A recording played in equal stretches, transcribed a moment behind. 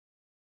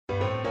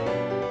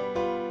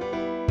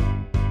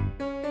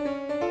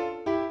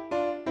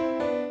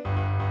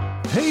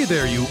Hey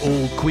there, you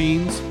old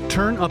queens.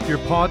 Turn up your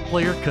pod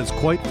player, because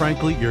quite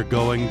frankly, you're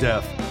going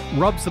deaf.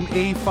 Rub some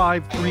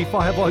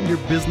A535 on your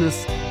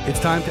business. It's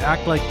time to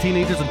act like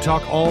teenagers and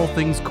talk all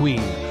things Queen.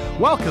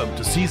 Welcome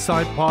to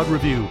Seaside Pod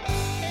Review.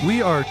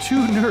 We are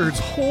two nerds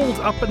holed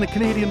up in the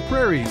Canadian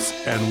prairies,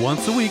 and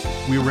once a week,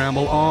 we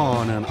ramble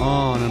on and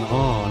on and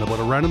on about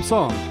a random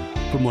song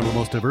from one of the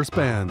most diverse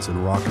bands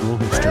in rock and roll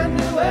history. Brand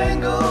new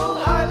angle,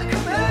 highly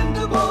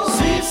commendable.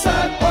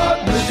 Seaside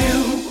Pod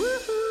Review.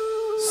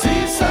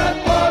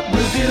 Seaside Pod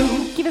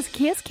Review. Give us a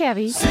kiss,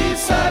 Kevy.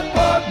 Seaside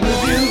Pod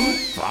Review.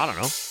 I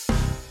don't know.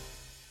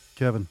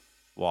 Kevin,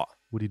 What?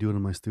 what are you doing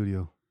in my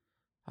studio?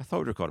 I thought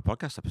we'd record a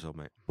podcast episode,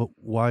 mate. But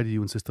why do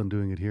you insist on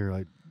doing it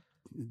here?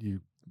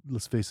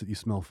 Let's face it, you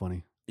smell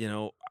funny. You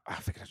know, I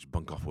think I should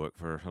bunk off work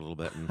for a little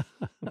bit. And,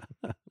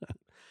 and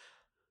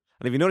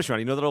if you notice,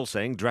 Randy, you know that old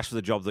saying, dress for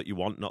the job that you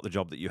want, not the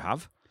job that you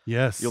have?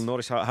 Yes. You'll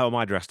notice how am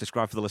I dressed?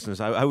 Describe for the listeners,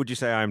 how would you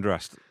say I am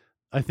dressed?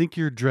 I think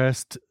you're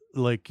dressed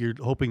like you're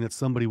hoping that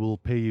somebody will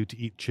pay you to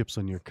eat chips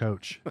on your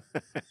couch.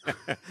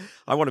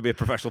 I want to be a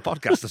professional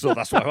podcaster, so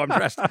that's why I'm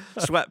dressed.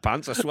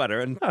 Sweatpants, a sweater,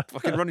 and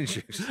fucking running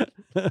shoes.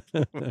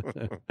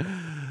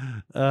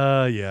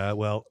 Yeah,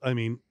 well, I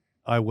mean,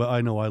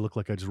 I know I look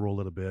like I just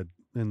rolled out of bed,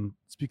 and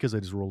it's because I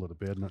just rolled out of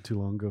bed not too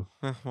long ago.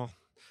 Well,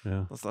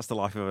 Yeah, that's the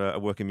life of a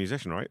working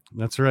musician, right?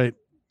 that's right.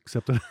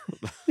 Except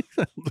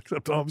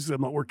obviously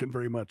I'm not working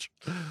very much.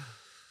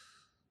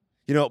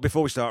 You know,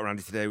 before we start,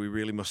 Randy, today we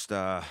really must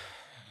highlight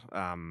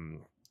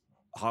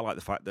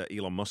the fact that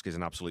Elon Musk is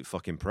an absolute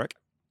fucking prick.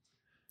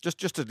 Just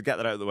to get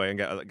that out of the way and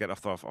get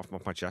off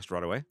my chest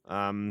right away.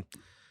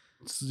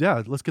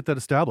 Yeah, let's get that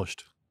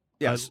established.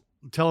 Yes.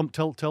 Tell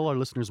our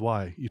listeners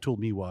why. You told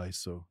me why,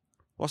 so.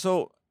 Well,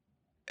 so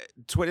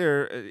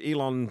Twitter,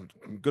 Elon,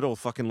 good old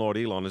fucking Lord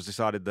Elon, has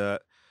decided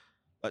that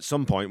at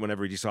some point,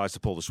 whenever he decides to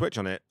pull the switch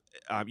on it,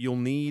 you'll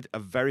need a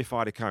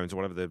verified account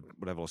or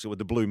whatever. So with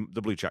the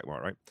blue check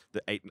mark, right?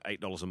 The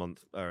 $8 a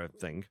month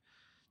thing,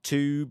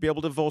 to be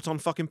able to vote on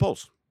fucking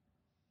polls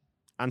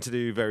and to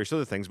do various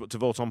other things, but to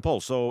vote on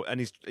polls. So,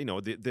 and he's, you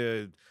know,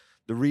 the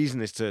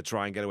reason is to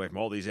try and get away from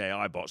all these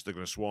AI bots that are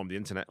going to swarm the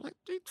internet. Like,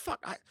 dude,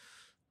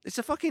 it's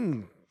a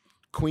fucking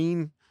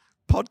Queen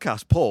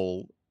podcast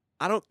poll.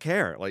 I don't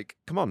care. Like,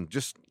 come on,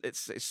 just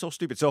it's so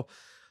stupid. So,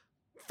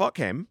 fuck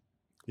him.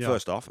 Yeah.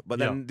 First off, but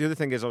then the other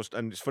thing is,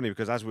 and it's funny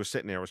because as we were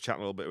sitting there, I was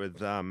chatting a little bit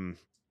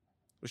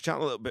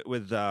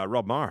with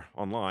Rob Maher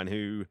online,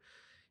 who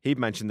he'd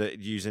mentioned that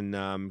using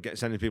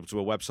sending people to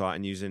a website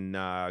and using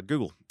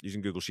Google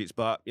Sheets.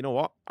 But you know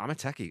what? I'm a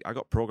techie. I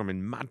got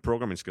mad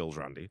programming skills,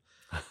 Randy.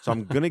 So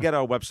I'm gonna get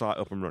our website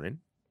up and running,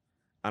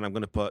 and I'm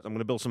gonna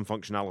build some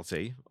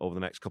functionality over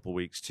the next couple of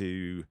weeks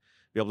to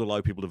be able to allow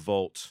people to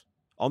vote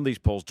on these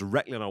polls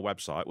directly on our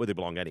website, where they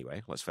belong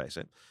anyway. Let's face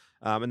it.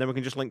 And then we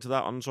can just link to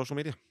that on social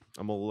media.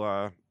 And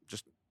we'll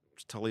just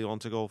tell Elon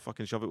to go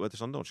fucking shove it where the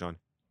sun don't shine.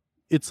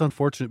 It's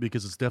unfortunate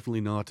because it's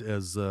definitely not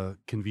as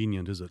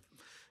convenient, is it?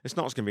 It's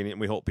not as convenient,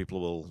 and we hope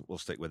people will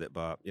stick with it.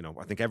 But, you know,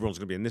 I think everyone's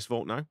going to be in this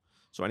vote now.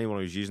 So anyone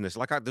who's using this,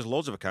 there's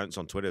loads of accounts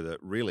on Twitter that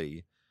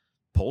really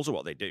polls are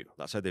what they do.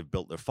 That's how they've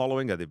built their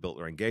following, how they've built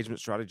their engagement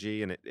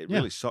strategy. And it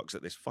really sucks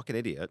that this fucking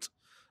idiot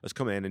has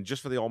come in and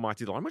just for the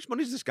almighty dollar. How much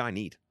money does this guy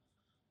need?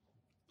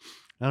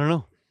 I don't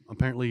know.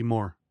 Apparently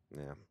more.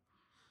 Yeah.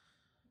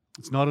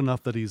 It's not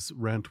enough that he's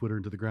ran Twitter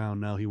into the ground.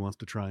 Now he wants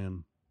to try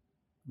and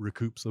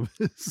recoup some of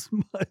his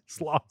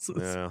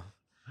losses. Yeah.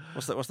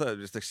 What's that?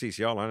 Just the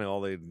CCR line.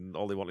 All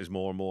they want is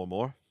more and more and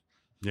more.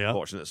 Yeah.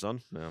 Fortunate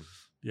son.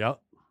 Yeah.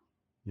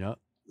 Yeah.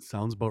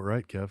 Sounds about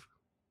right, Kev.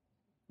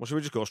 Well, should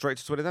we just go straight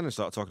to Twitter then and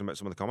start talking about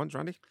some of the comments,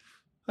 Randy?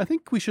 I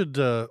think we should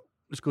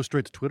just go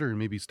straight to Twitter and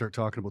maybe start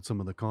talking about some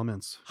of the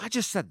comments. I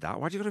just said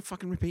that. Why'd you gotta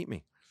fucking repeat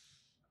me?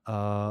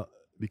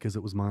 Because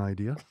it was my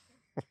idea.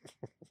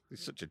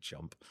 He's such a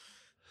chump.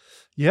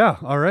 Yeah.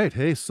 All right.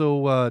 Hey,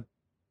 so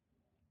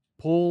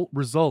poll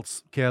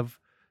results, Kev.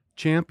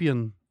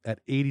 Champion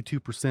at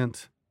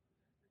 82%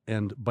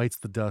 and Bites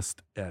the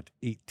Dust at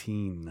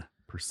 18%.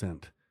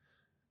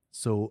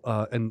 So,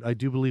 and I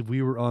do believe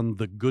we were on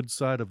the good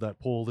side of that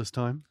poll this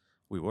time.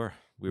 We were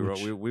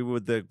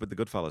with the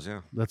good fellas,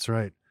 yeah. That's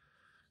right.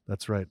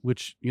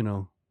 Which, you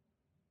know,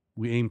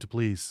 we aim to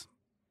please.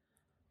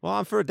 Well,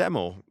 I'm for a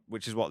demo,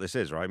 which is what this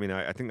is, right? I mean,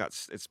 I think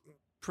it's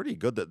pretty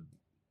good that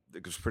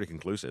it was pretty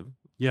conclusive.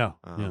 Yeah.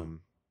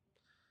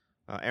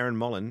 Aaron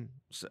Mullen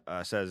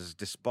says,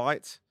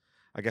 despite,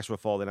 I guess we're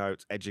falling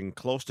out, edging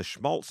close to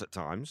schmaltz at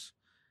times,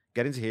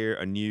 getting to hear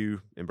a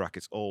new, in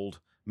brackets, old,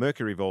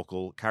 Mercury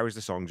vocal carries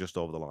the song just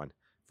over the line.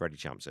 Freddie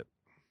champs it.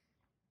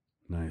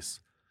 Nice.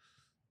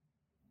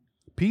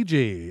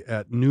 PJ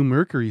at New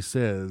Mercury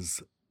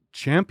says,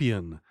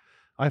 Champion.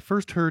 I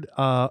first heard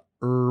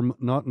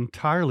not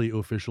entirely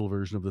official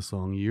version of the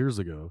song years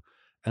ago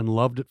and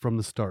loved it from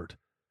the start.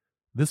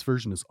 This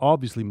version is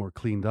obviously more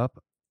cleaned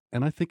up,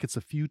 and I think it's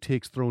a few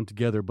takes thrown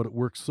together, but it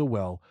works so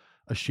well.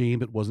 A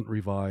shame it wasn't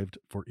revived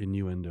for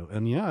Innuendo.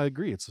 And yeah, I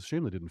agree. It's a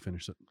shame they didn't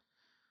finish it.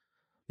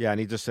 Yeah, and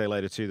he does say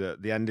later too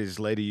that the end is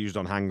later used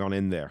on Hang On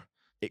In There.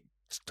 It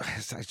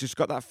it's just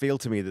got that feel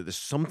to me that there's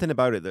something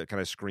about it that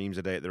kind of screams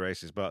A Day at the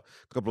Races. But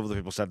a couple of other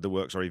people said the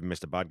works or even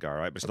Mr. Bad Guy,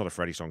 right? But it's not a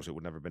Freddie song, so it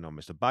would never have been on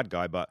Mr. Bad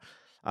Guy. But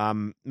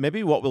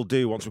maybe what we'll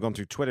do once we've gone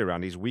through Twitter,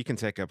 Randy, is we can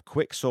take a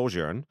quick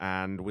sojourn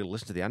and we'll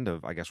listen to the end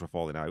of I Guess We're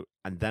Falling Out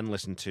and then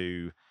listen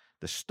to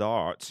the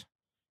start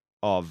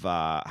of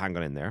Hang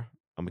On In There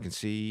and we can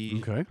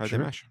see how they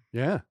mesh.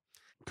 Yeah,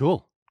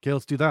 cool. Okay,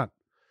 let's do that.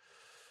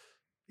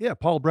 Yeah,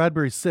 Paul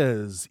Bradbury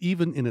says,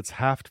 even in its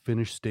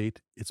half-finished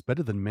state, it's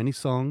better than many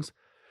songs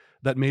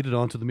that made it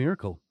onto The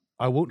Miracle.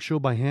 I won't show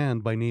by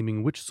hand by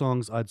naming which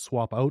songs I'd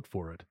swap out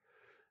for it,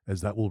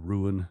 as that will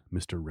ruin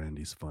Mr.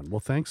 Randy's fun.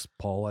 Well, thanks,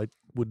 Paul. I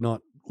would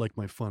not like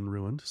my fun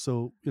ruined,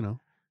 so,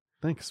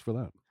 thanks for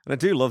that. And I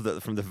do love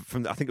that from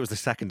I think it was the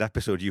second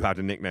episode you had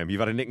a nickname. You've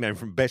had a nickname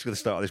from basically the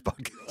start of this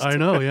podcast. I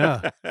know,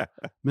 yeah.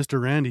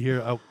 Mr. Randy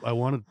here. I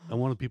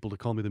wanted people to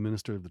call me the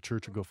minister of the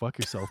church or go fuck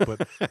yourself,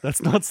 but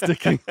that's not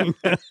sticking.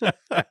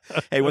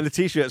 Hey, when the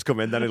t-shirts come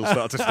in, then it'll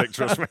start to stick,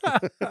 trust me.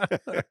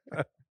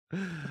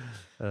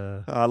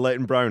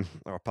 Leighton Brown,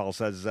 our pal,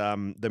 says,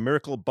 the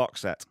Miracle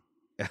box set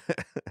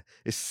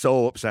is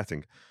so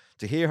upsetting.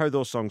 To hear how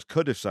those songs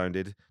could have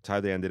sounded to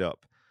how they ended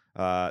up.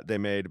 They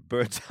made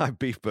bird's eye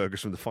beef burgers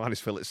from the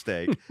finest fillet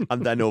steak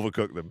and then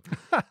overcooked them.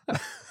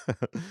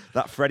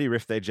 That Freddie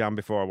riff they jammed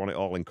before I Want It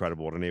All,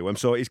 incredible. What an earworm.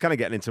 So he's kind of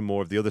getting into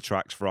more of the other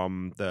tracks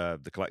from the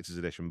collector's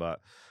edition. But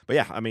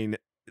yeah, I mean,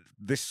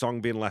 this song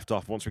being left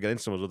off, once we get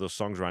into some of those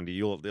songs, Randy,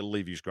 it'll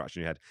leave you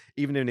scratching your head.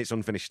 Even in its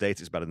unfinished state,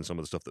 it's better than some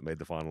of the stuff that made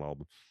the final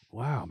album.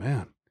 Wow,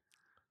 man.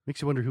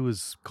 Makes you wonder who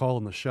was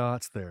calling the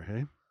shots there,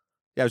 hey?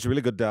 Yeah, it was a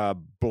really good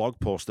blog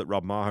post that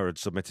Rob Maher had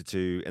submitted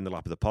to In the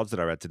Lap of the Pods that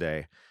I read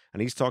today.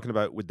 And he's talking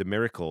about with The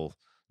Miracle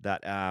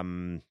that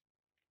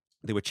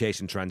they were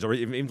chasing trends, or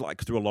even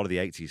like through a lot of the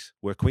 80s,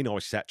 where Queen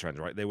always set trends,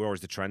 right? They were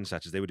always the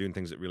trendsetters. They were doing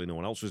things that really no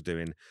one else was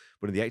doing.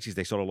 But in the 80s,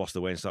 they sort of lost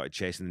their way and started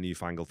chasing the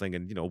newfangled thing,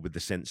 and, with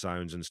the synth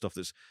sounds and stuff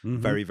that's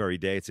very, very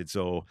dated.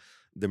 So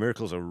The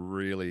Miracle's a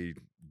really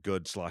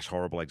good /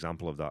 horrible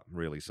example of that,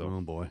 really. So, oh,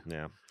 boy.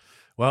 Yeah.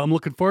 Well, I'm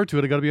looking forward to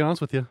it. I got to be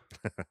honest with you.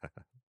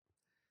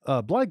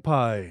 Blag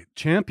Pie,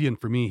 champion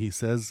for me, he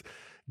says,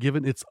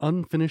 given it's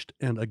unfinished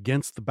and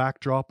against the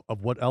backdrop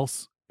of what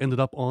else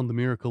ended up on The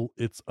Miracle,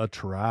 it's a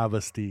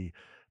travesty.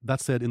 That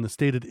said, in the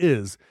state it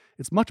is,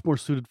 it's much more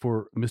suited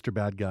for Mr.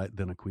 Bad Guy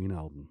than a Queen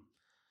album.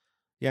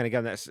 Yeah, and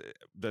again, that's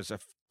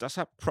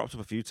propped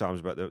up a few times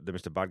about the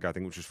Mr. Bad Guy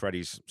thing, which was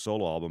Freddie's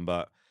solo album,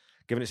 but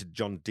given it's a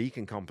John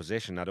Deacon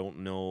composition, I don't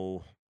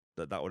know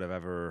that would have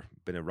ever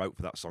been a route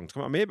for that song to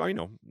come out. Maybe,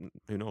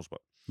 who knows,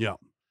 but... Yeah.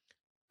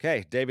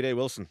 Okay, David A.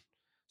 Wilson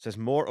says,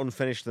 more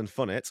unfinished than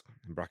Fun It,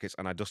 in brackets,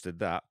 and I dusted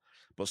that,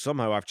 but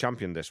somehow I've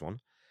championed this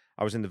one.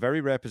 I was in the very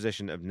rare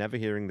position of never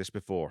hearing this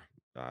before.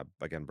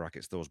 Again,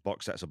 brackets, those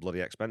box sets are bloody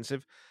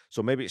expensive,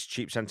 so maybe it's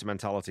cheap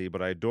sentimentality,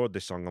 but I adored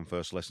this song on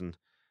first listen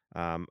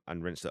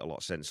and rinsed it a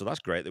lot since. So that's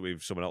great that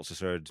someone else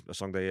has heard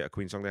a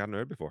Queen song they hadn't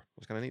heard before.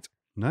 That's kind of neat.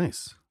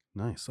 Nice.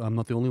 I'm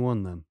not the only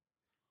one then.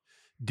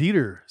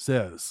 Dieter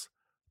says,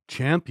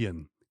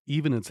 champion.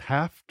 Even its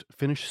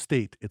half-finished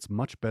state, it's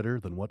much better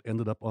than what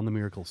ended up on The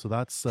Miracle. So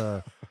that's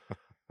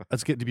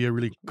getting to be a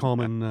really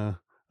common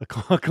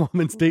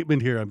common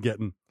statement here I'm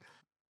getting.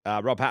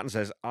 Rob Hatton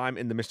says, I'm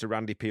in the Mr.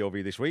 Randy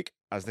POV this week,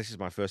 as this is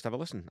my first ever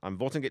listen. I'm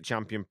voting it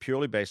champion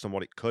purely based on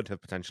what it could have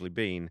potentially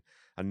been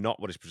and not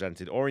what is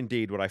presented, or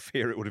indeed what I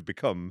fear it would have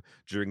become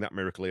during that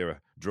Miracle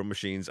era. Drum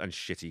machines and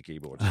shitty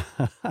keyboards.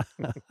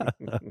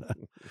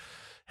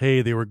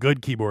 Hey, they were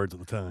good keyboards at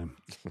the time.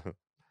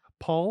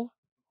 Paul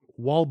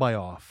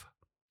Walbyoff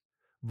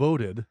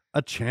voted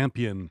a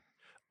champion.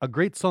 A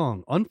great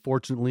song,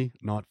 unfortunately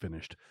not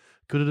finished.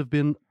 Could it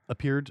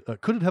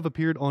have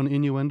appeared on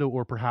Innuendo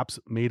or perhaps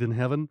Made in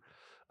Heaven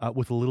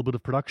with a little bit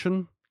of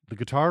production? The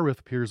guitar riff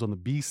appears on the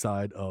B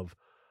side of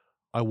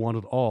I Want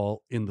It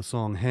All in the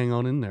song Hang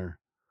On In There.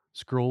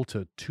 Scroll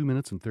to 2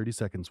 minutes and 30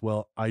 seconds.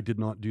 Well, I did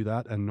not do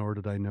that, and nor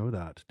did I know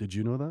that. Did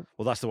you know that?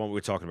 Well, that's the one we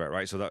were talking about,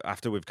 right? So that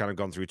after we've kind of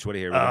gone through Twitter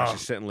here, we'll actually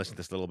sit and listen to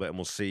this a little bit, and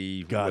we'll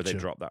see where they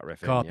drop that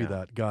riff Copy in. Yeah.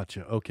 that.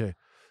 Gotcha. Okay.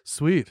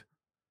 Sweet.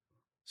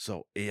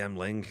 So E.M.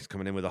 Ling is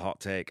coming in with a hot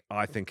take.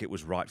 I think it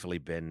was rightfully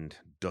binned.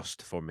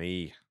 Dust for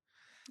me.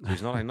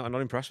 He's not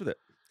impressed with it.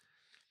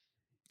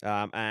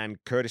 And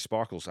Curtis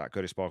Sparkles at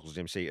Curtis Sparkles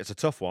MC. It's a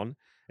tough one.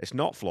 It's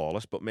not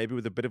flawless, but maybe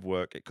with a bit of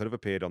work, it could have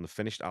appeared on the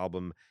finished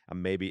album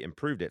and maybe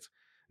improved it.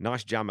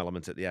 Nice jam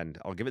element at the end.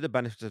 I'll give it the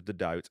benefit of the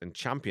doubt and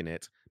champion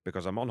it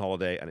because I'm on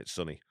holiday and it's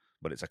sunny,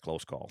 but it's a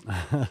close call.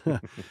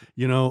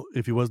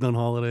 If he wasn't on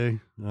holiday,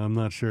 I'm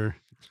not sure.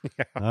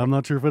 I'm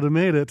not sure if I'd have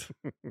made it.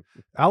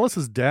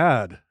 Alice's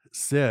dad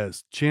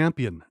says,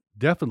 champion,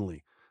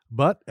 definitely.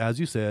 But as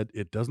you said,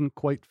 it doesn't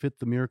quite fit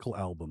the Miracle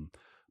album.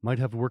 Might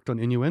have worked on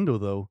Innuendo,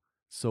 though.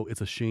 So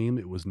it's a shame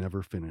it was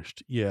never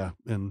finished. Yeah,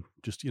 and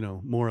just,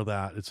 more of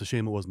that. It's a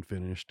shame it wasn't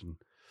finished. And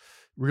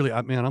really,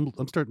 I'm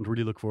starting to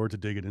really look forward to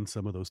digging in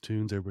some of those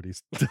tunes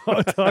everybody's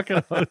talking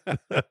about.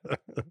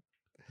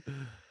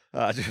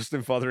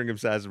 Justin Fotheringham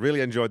says,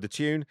 really enjoyed the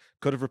tune.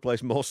 Could have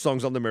replaced most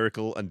songs on The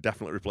Miracle and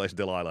definitely replaced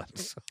Delilah.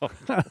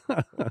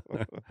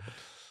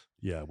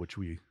 Yeah, which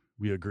we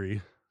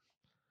agree.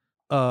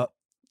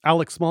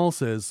 Alex Small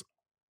says,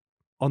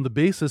 on the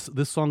basis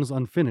this song is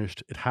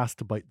unfinished, it has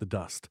to bite the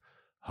dust.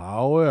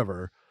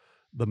 However,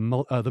 the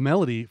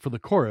melody for the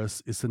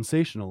chorus is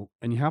sensational,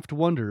 and you have to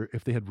wonder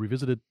if they had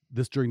revisited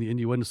this during the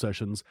Innuendo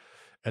sessions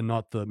and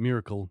not the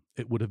Miracle,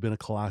 it would have been a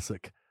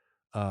classic.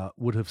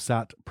 Would have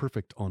sat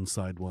perfect on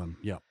side one.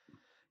 Yeah.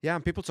 Yeah,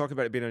 and people talk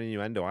about it being an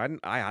innuendo.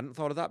 I hadn't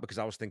thought of that because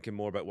I was thinking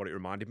more about what it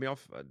reminded me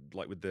of,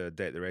 like with the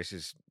Day at the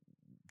Races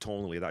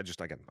tonally. That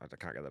just, again, I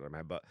can't get that out of my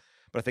head. But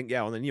I think,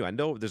 yeah, on the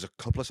innuendo, there's a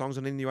couple of songs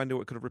on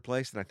innuendo it could have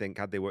replaced, and I think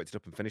had they worked it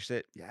up and finished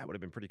it, yeah, it would have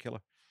been pretty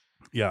killer.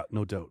 Yeah,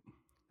 no doubt.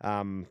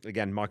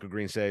 Again, Michael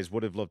Green says,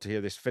 would have loved to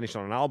hear this finished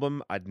on an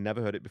album. I'd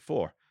never heard it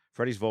before.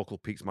 Freddie's vocal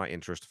piques my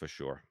interest for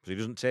sure. So he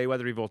doesn't say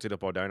whether he voted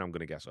up or down. I'm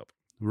going to guess up.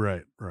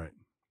 Right.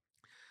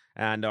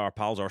 And our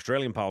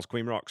Australian pals,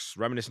 Queen Rocks,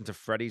 reminiscent of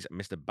Freddie's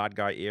Mr. Bad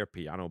Guy Ear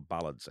piano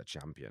ballads, a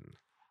champion.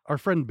 Our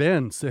friend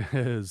Ben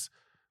says,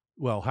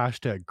 well,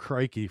 hashtag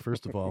crikey,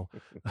 first of all.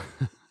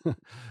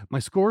 My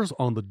scores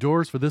on the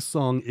Doors for this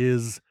song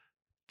is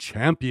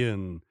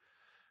champion.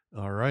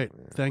 All right.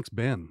 Yeah. Thanks,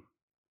 Ben.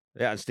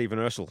 Yeah, and Stephen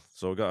Ursel.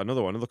 So we've got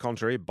another one, another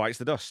contrary, bites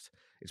the dust.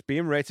 It's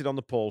being rated on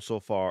the poll so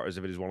far as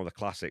if it is one of the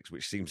classics,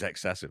 which seems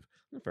excessive.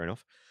 Fair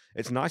enough.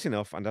 It's nice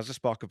enough and has a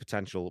spark of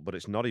potential, but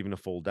it's not even a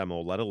full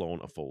demo, let alone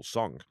a full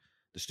song.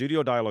 The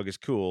studio dialogue is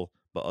cool,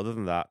 but other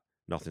than that,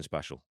 nothing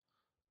special.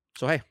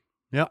 So, hey.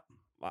 Yeah.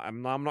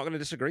 I'm not going to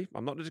disagree.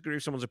 I'm not going to disagree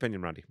with someone's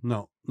opinion, Randy.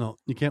 No.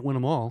 You can't win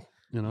them all,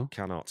 you know?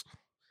 Cannot.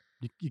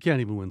 You can't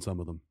even win some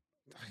of them.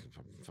 If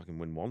I fucking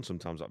win one,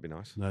 sometimes that'd be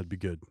nice. That'd be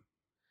good.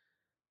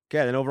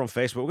 Okay, then over on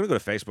Facebook, we're going to go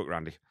to Facebook,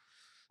 Randy.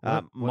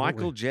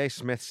 Michael J.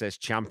 Smith says,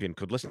 champion,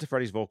 could listen to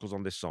Freddie's vocals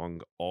on this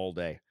song all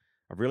day.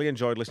 I've really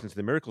enjoyed listening to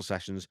the Miracle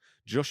sessions.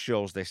 Just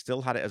shows they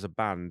still had it as a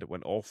band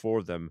when all four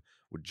of them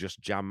would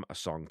just jam a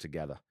song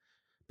together.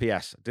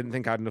 P.S. Didn't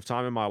think I had enough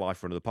time in my life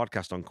for another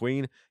podcast on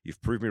Queen.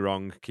 You've proved me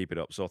wrong. Keep it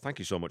up. So thank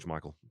you so much,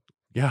 Michael.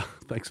 Yeah,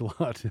 thanks a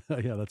lot.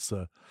 Yeah, that's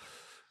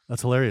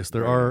hilarious.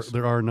 There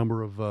are a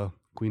number of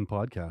Queen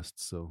podcasts.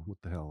 So what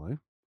the hell, eh?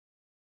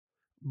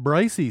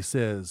 Brycey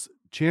says,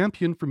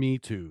 champion for me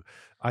too.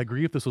 I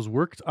agree if this was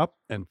worked up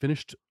and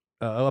finished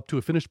up to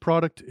a finished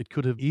product, it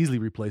could have easily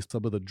replaced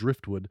some of the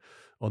driftwood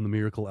on the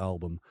Miracle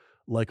album.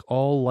 Like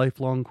all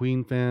lifelong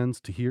Queen fans,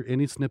 to hear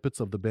any snippets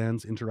of the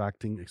bands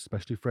interacting,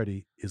 especially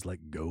Freddie, is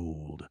like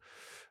gold.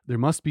 There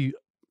must be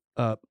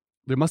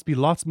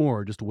lots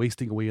more just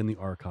wasting away in the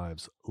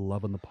archives.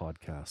 Loving the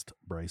podcast,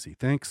 Brycey.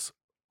 Thanks,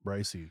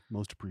 Brycey.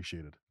 Most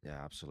appreciated.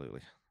 Yeah,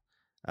 absolutely.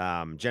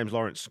 James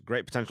Lawrence,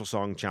 great potential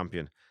song,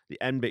 champion.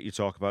 The end bit you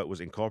talk about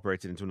was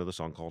incorporated into another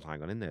song called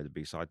Hang On In There, the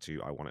B-side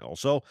to I Want It All.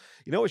 So,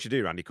 you know what we should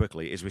do, Randy,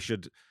 quickly, is we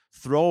should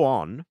throw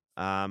on,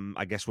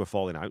 I guess we're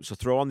falling out, so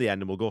throw on the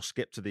end and we'll go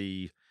skip to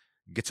the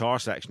guitar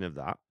section of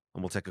that,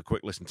 and we'll take a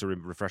quick listen to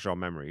refresh our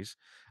memories,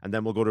 and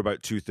then we'll go to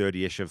about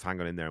 2:30-ish of Hang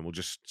On In There, and we'll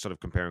just sort of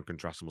compare and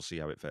contrast, and we'll see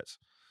how it fits.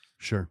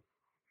 Sure.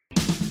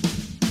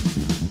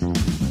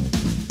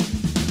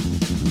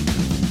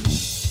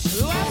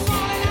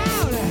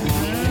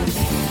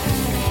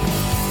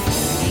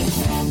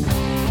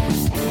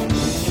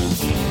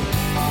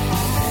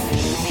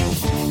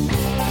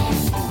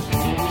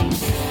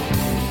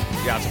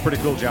 Yeah, it's a pretty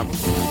cool jam.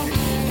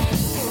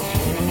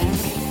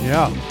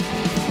 Yeah.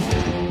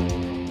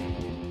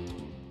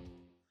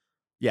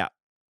 Yeah.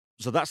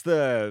 So that's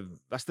the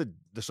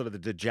sort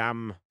of the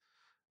jam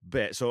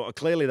bit. So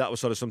clearly that was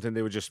sort of something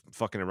they were just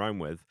fucking around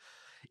with.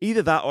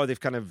 Either that or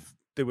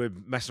they were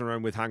messing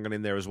around with Hang On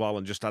In There as well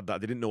and just had that.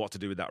 They didn't know what to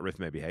do with that riff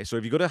maybe, hey? So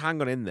if you go to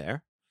Hang On In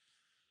There.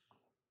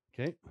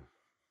 Okay.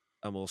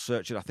 And we'll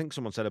search it. I think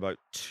someone said about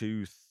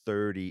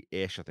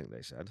 2:30-ish, I think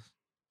they said.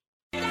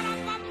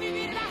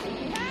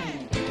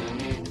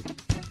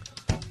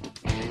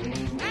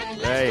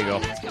 There you go.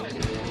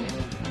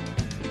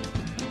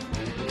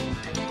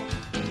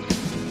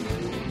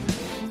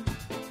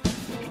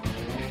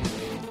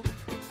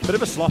 Bit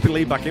of a sloppy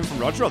lead back in from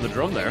Roger on the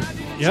drum there.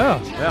 Yeah.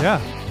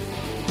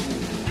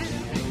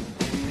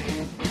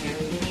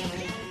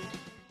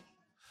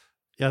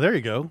 Yeah, there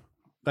you go.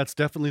 That's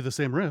definitely the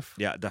same riff.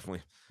 Yeah,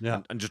 definitely.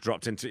 Yeah. And just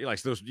dropped into,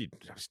 like, those, you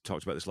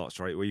talked about this a lot,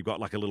 right? Where you've got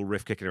like a little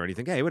riff kicking or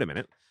anything. Hey, wait a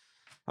minute.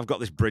 I've got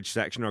this bridge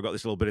section or I've got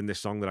this little bit in this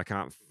song that I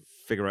can't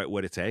figure out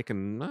where to take,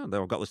 and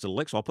I've got this little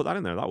lick, so I'll put that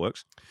in there. That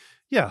works.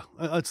 Yeah,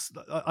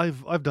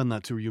 I've done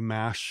that too. You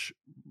mash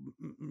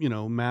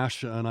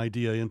an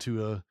idea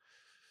into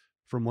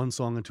from one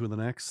song into the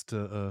next.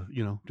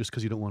 Just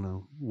because you don't want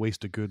to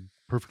waste a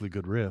perfectly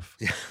good riff.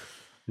 Yeah,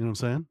 you know what I'm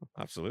saying?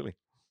 Absolutely.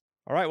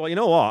 All right. Well, you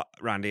know what,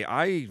 Randy?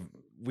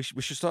 We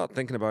should start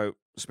thinking about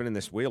spinning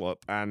this wheel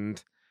up,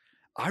 and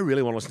I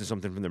really want to listen to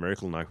something from The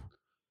Miracle now.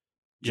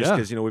 Just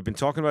because, we've been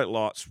talking about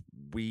lots.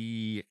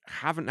 We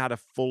haven't had a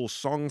full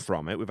song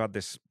from it. We've had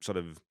this sort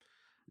of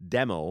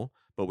demo,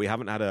 but we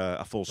haven't had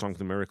a full song from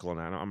The Miracle.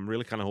 And I'm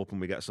really kind of hoping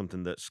we get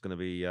something that's going to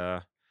be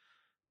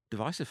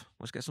divisive.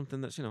 Let's get something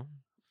that's, You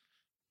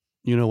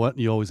know what?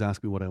 You always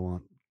ask me what I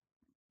want.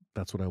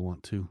 That's what I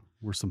want too.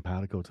 We're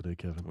simpatico today,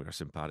 Kevin. We're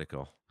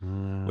simpatico,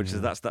 which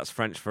is that's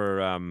French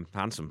for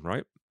handsome,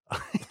 right?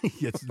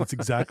 Yes, that's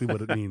exactly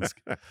what it means.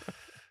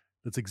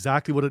 That's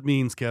exactly what it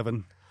means,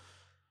 Kevin.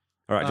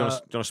 All right, do you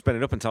want to spin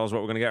it up and tell us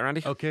what we're going to get,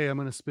 Randy? Okay, I'm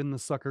going to spin the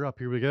sucker up.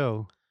 Here we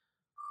go.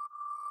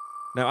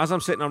 Now, as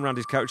I'm sitting on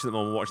Randy's couch at the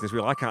moment watching this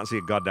wheel, I can't see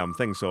a goddamn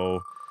thing,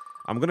 so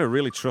I'm going to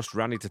really trust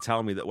Randy to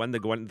tell me that when the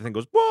thing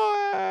goes, boy,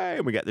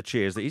 and we get the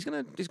cheers, that he's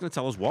going to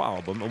tell us what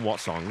album and what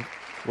song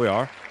we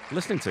are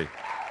listening to.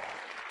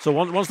 So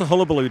once the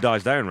hullabaloo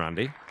dies down,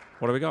 Randy,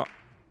 what do we got?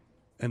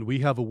 And we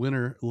have a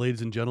winner,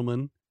 ladies and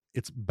gentlemen.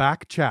 It's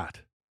Back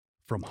Chat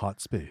from Hot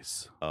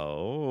Space.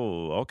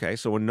 Oh, okay.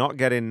 So we're not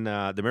getting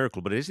The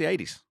Miracle, but it is the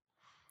 80s.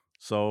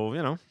 So,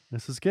 you know.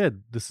 This is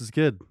good. This is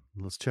good.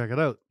 Let's check it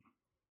out.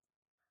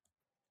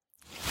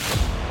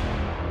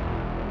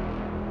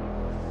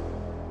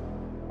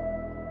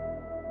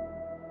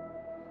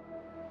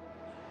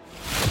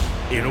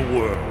 In a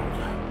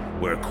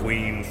world where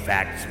Queen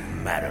facts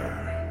matter,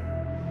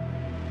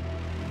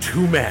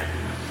 two men,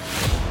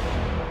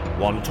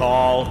 one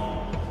tall,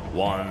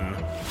 one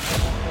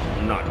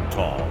not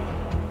tall,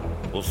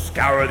 will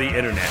scour the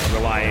internet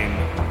relying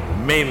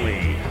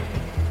mainly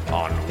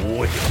on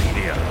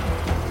Wikipedia.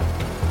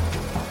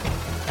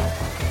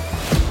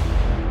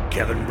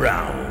 Kevin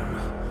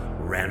Brown,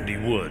 Randy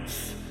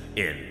Woods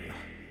in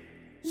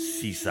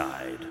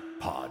Seaside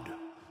Pod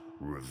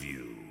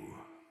Review.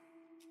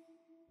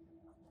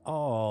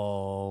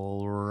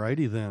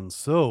 Alrighty then.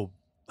 So,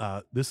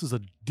 this is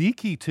a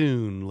Deaky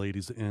tune,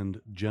 ladies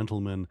and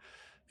gentlemen.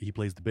 He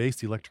plays the bass,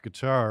 the electric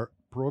guitar,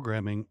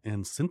 programming,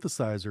 and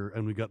synthesizer.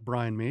 And we got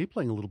Brian May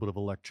playing a little bit of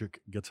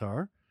electric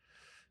guitar.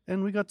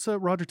 And we got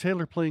Roger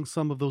Taylor playing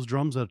some of those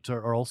drums that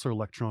are also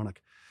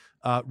electronic.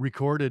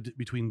 Recorded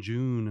between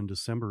June and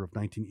December of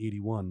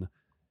 1981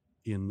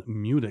 in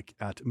Munich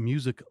at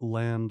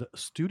Musicland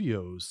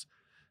Studios.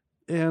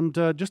 And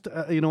just,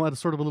 at a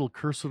sort of a little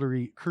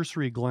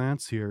cursory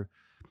glance here,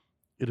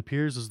 it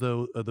appears as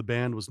though the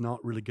band was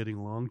not really getting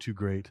along too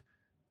great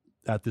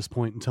at this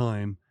point in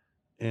time.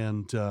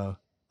 And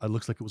it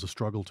looks like it was a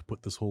struggle to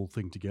put this whole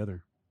thing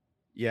together.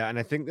 Yeah, and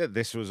I think that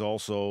this was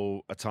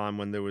also a time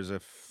when there was a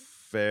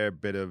fair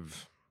bit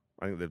of,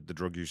 I think the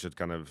drug use had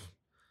kind of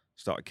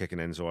started kicking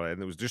in. So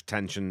and there was just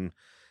tension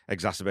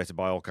exacerbated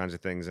by all kinds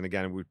of things. And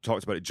again, we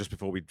talked about it just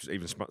before we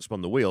even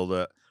spun the wheel,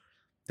 that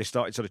they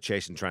started sort of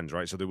chasing trends,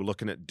 right? So they were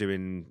looking at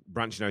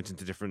branching out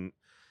into different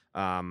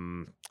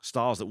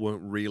styles that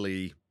weren't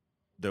really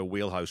their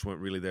wheelhouse,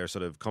 weren't really their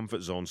sort of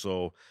comfort zone.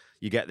 So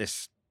you get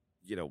this,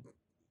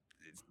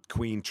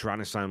 Queen trying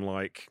to sound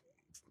like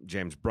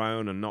James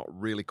Brown and not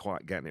really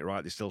quite getting it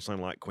right. They still sound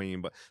like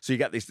Queen, but so you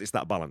get this, it's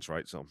that balance,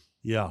 right? So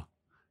yeah,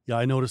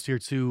 I noticed here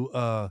too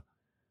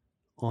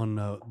on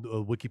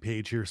the wiki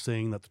page here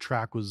saying that the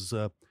track was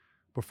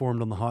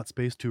performed on the Hot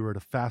Space tour at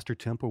a faster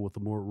tempo with a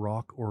more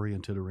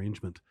rock-oriented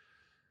arrangement.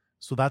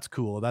 So that's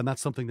cool. And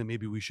that's something that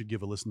maybe we should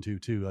give a listen to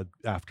too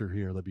after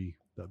here. That'd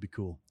be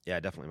cool. Yeah,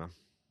 definitely, man.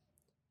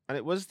 And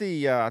it was I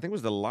think it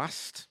was the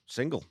last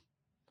single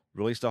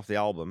released off the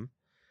album.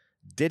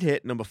 Did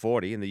hit number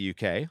 40 in the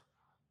UK.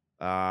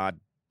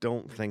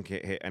 Don't think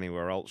it hit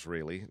anywhere else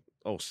really.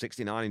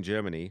 69 in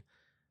Germany,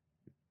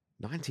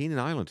 19 in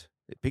Ireland.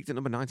 It peaked at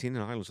number 19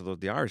 in Ireland. So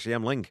the Irish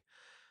EM Ling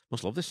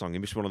must love this song. He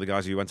must be one of the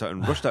guys who went out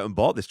and rushed out and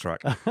bought this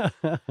track.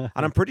 And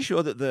I'm pretty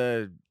sure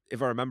that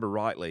if I remember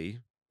rightly,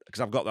 because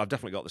I've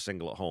definitely got the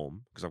single at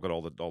home because I've got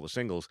all the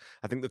singles.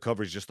 I think the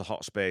cover is just the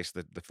Hot Space,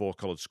 the 4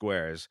 colored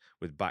squares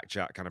with Back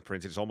Chat kind of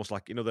printed. It's almost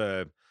like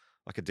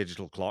like a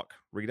digital clock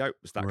readout.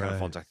 It's that kind of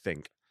font, I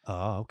think.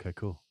 Ah, okay,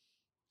 cool.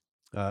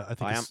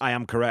 I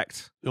am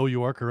correct. Oh,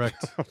 you are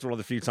correct. It's one of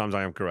the few times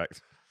I am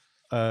correct.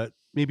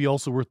 Maybe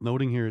also worth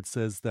noting here, it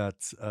says that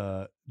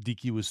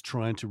Deaky was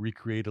trying to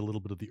recreate a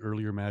little bit of the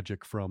earlier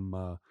magic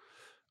from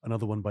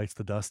Another One Bites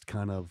the Dust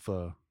kind of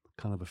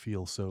a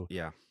feel. So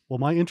yeah. Well,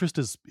 my interest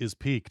is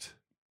piqued.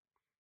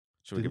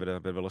 Should we give it a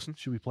bit of a listen?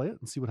 Should we play it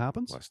and see what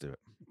happens? Let's do it.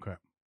 Okay.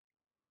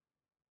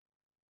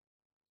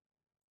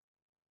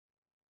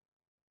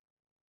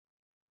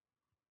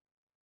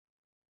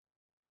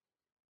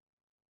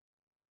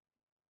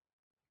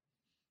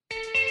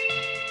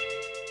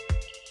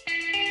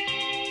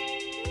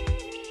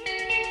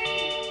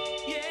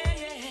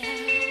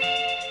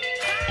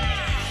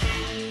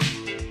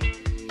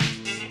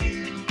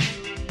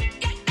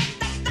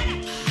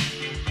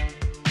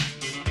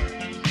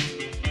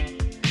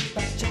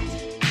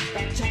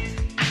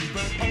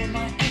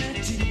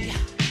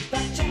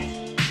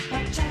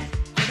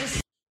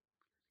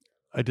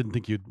 I didn't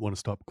think you'd want to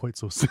stop quite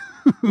so soon.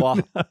 Well,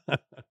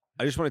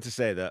 I just wanted to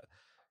say that,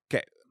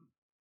 okay,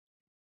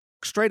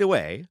 straight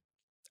away,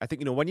 I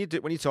think, when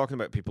you're talking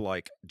about people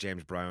like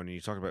James Brown and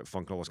you're talking about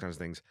funk and all those kinds of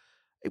things,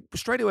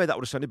 straight away that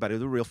would have sounded better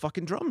with the real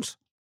fucking drums.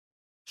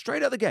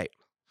 Straight out the gate.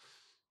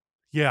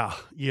 Yeah.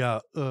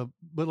 But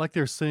like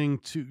they're saying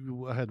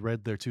too, I had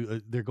read there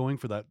too, they're going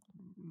for that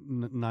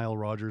Nile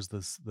Rodgers,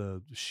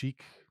 the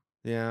chic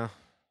yeah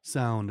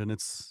sound, and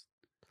it's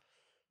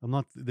I'm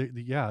not.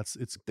 Yeah, it's.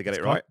 They get it's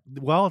it got- right?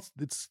 Well,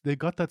 it's they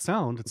got that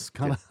sound. It's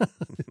kind of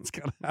it's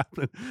kind of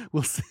happening.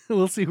 We'll see.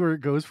 We'll see where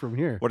it goes from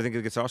here. What do you think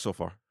of the guitar so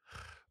far?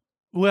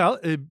 Well,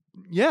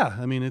 yeah.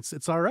 I mean,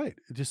 it's all right.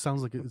 It just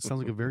sounds like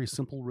a very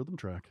simple rhythm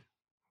track.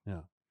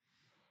 Yeah.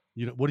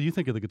 What do you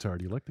think of the guitar?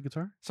 Do you like the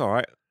guitar? It's all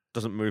right.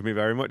 Doesn't move me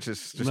very much.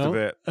 It's just No?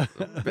 a bit.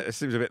 It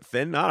seems a bit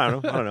thin. I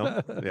don't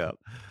know. Yeah.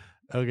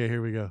 Okay,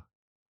 here we go.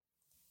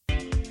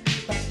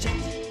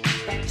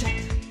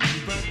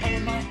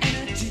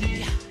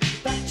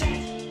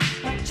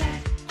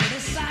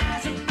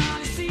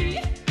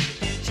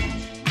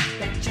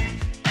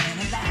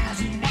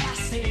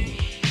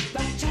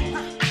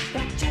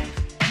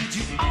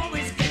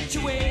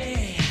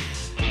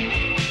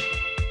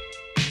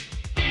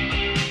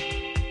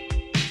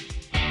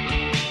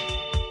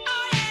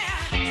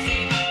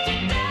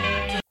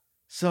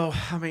 So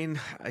I mean,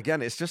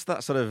 again, it's just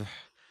that sort of.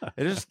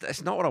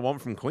 It's not what I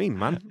want from Queen,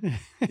 man.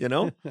 You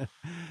know,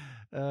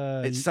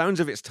 it sounds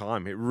of its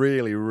time. It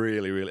really,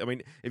 really, really. I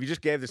mean, if you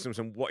just gave this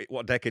some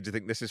what decade do you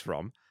think this is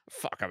from?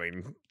 Fuck, I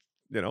mean,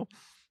 you know.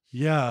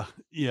 Yeah.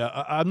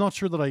 I'm not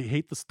sure that I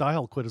hate the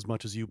style quite as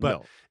much as you, but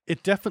No.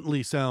 it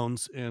definitely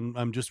sounds. And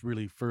I'm just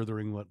really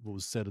furthering what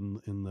was said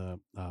in the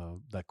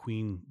that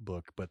Queen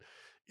book, but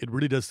it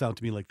really does sound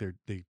to me like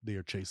they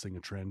are chasing a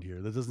trend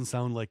here. That doesn't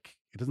sound like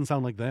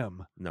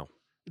them. No.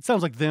 It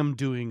sounds like them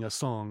doing a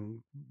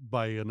song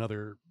by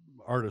another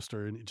artist,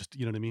 or just,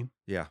 you know what I mean?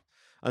 Yeah. And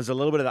there's a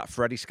little bit of that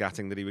Freddie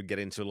scatting that he would get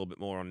into a little bit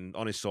more on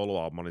his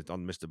solo album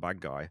on Mr. Bad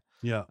Guy.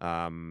 Yeah.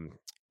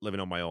 Living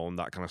on My Own,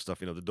 that kind of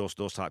stuff. You know,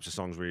 those types of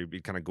songs where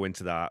you kind of go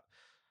into that,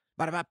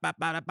 like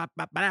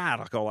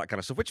all that kind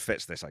of stuff, which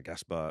fits this, I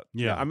guess. But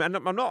Yeah. I mean,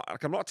 I'm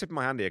not tipping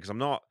my hand here because I'm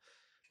not.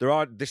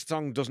 This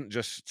song doesn't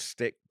just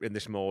stick in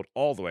this mode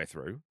all the way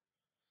through.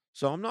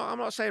 So I'm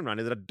not saying,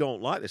 Randy, that I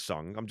don't like this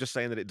song. I'm just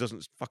saying that it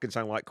doesn't fucking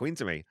sound like Queen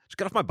to me. Just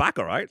get off my back,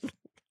 all right?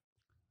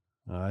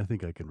 I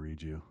think I can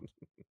read you.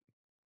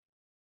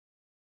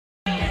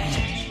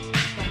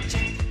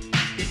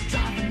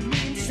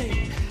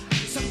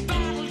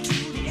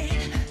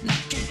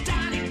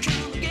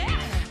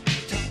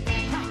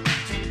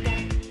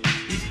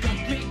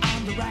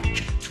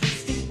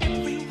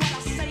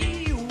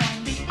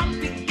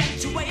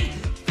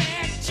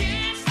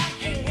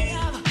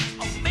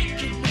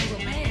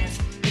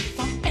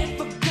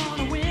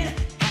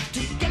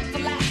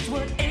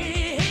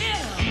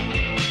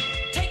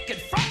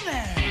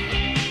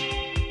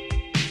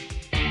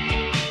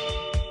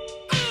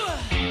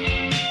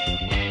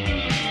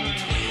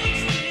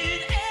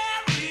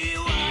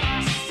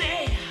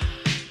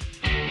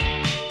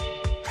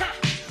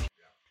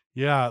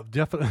 Yeah,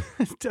 definitely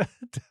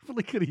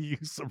could have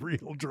used some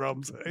real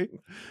drums, eh?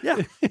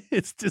 Yeah.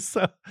 It's just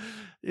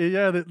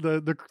yeah,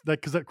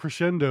 because that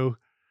crescendo,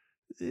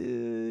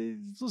 it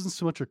wasn't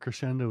so much a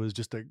crescendo as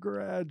just a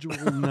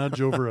gradual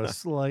nudge over a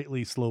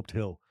slightly sloped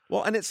hill.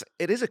 Well, and it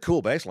is a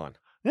cool bass line.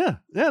 Yeah,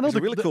 no, It's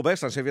a really cool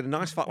bass line. So if you had a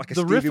nice, like a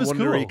the riff Stevie is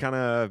Wonder-y cool. kind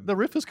of. The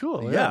riff is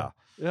cool. Yeah.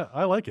 Yeah,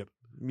 I like it.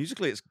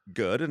 Musically, it's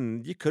good,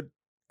 and you could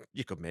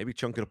maybe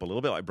chunk it up a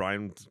little bit. Like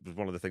Brian was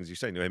one of the things you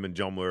said. You know, him and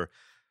John were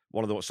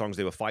one of the songs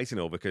they were fighting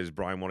over because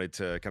Brian wanted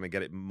to kind of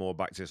get it more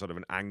back to sort of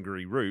an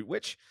angry route,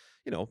 which,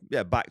 you know,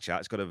 back chat,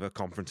 it's got a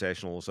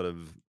confrontational sort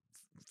of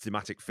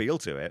thematic feel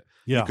to it.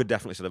 Yeah. You could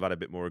definitely sort of add a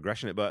bit more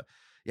aggression in it. But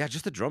yeah,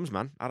 just the drums,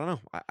 man. I don't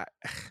know.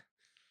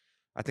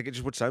 I think it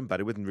just would sound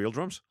better with real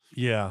drums.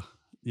 Yeah.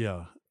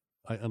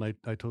 I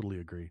totally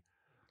agree.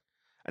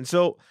 And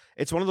so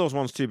it's one of those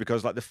ones too,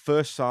 because like the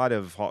first side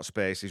of Hot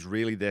Space is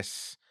really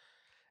this.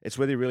 It's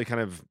where they really kind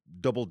of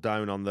doubled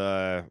down on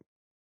the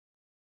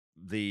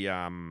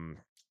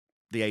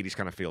 80s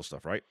kind of feel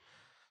stuff, right?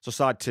 So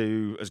side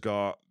 2 it's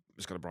got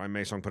a Brian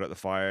May song, Put Out the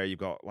Fire. You've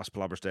got Las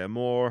Palabras de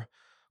Amor.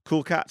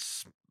 Cool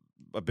Cats,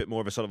 a bit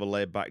more of a sort of a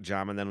laid back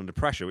jam, and then Under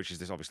Pressure, which is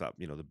this obviously,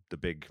 you know, the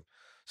big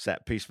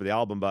set piece for the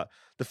album. But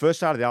the first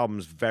side of the album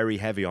is very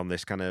heavy on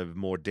this kind of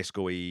more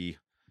disco-y,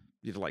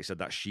 you know, like I said,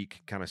 that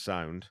chic kind of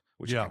sound,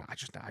 which Yeah. I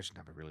just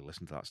never really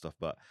listened to that stuff.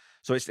 But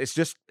so it's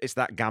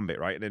that gambit,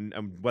 right? And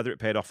whether it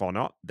paid off or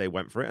not, they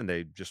went for it and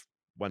they just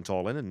went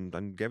all in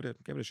and gave it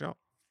a shot.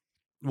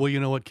 Well, you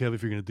know what, Kev?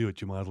 If you're going to do it,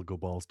 you might as well go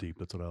balls deep.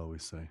 That's what I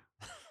always say.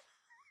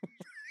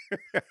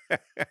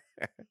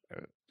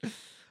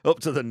 Up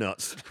to the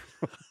nuts.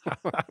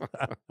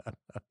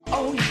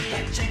 Oh,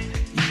 yeah,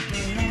 you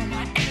burn all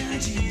my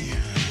energy.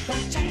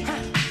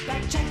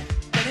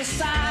 Any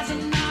size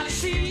and all I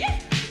see.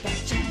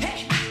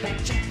 Hey,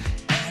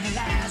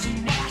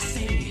 analyzing what I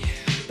say.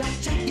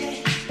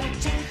 Yeah,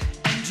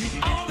 and you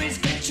always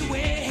get your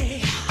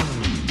way.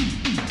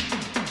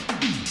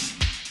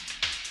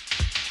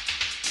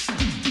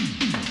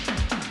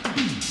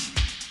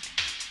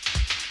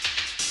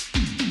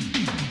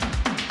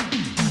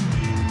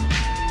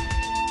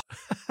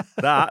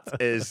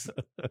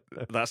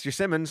 That's your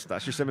Simmons.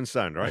 That's your Simmons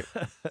sound, right?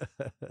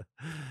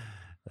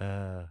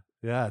 Yeah,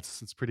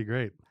 it's pretty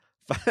great.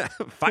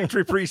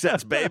 Factory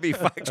presets, baby.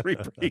 Factory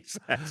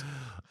presets.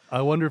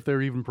 I wonder if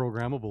they're even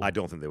programmable. I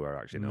don't think they were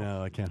actually. No,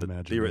 No, I can't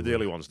imagine. The they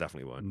early were. ones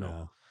definitely weren't.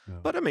 No.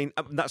 But I mean,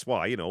 that's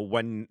why, you know,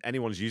 when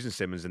anyone's using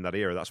Simmons in that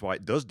era, that's why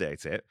it does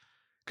date it,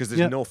 because there's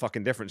Yeah. no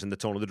fucking difference in the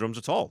tone of the drums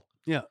at all.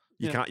 Yeah.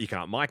 You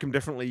can't mic them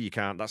differently. You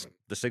can't. That's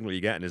the signal you're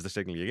getting is the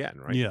signal you're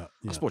getting, right? Yeah. I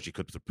Yeah. suppose you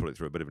could put it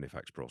through a bit of an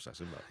effects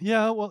processing, but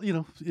Yeah, well, you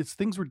know,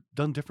 things were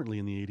done differently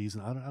in the 80s,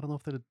 and I don't know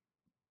if they'd,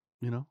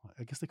 you know,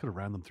 I guess they could have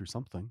ran them through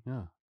something.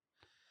 Yeah.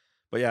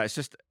 yeah, it's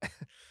just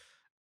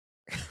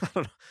I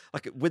don't know,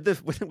 like with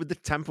the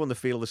tempo and the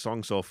feel of the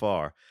song so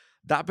far,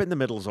 that bit in the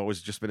middle has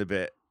always just been a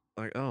bit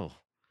like, oh,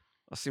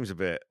 that seems a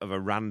bit of a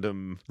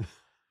random,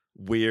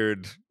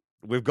 weird.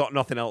 We've got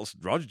nothing else.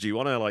 Rog, do you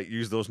want to like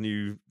use those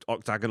new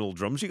octagonal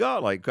drums you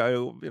got? Like,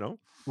 you know,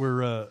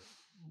 We're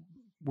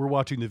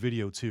watching the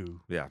video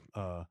too. yeah.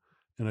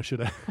 And I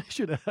should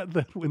add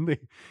that when they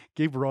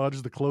gave Rog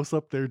the close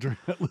up there during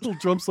that little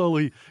drum solo,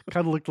 he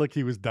kind of looked like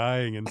he was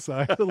dying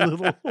inside a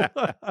little.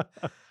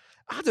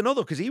 I don't know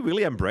though, because he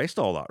really embraced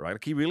all that, right?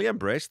 Like he really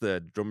embraced the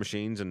drum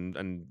machines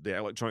and the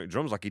electronic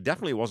drums. Like he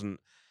definitely wasn't.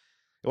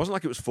 It wasn't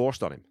like it was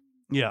forced on him.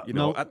 Yeah, You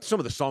know, some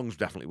of the songs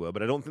definitely were,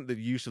 but I don't think the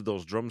use of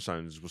those drum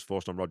sounds was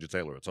forced on Roger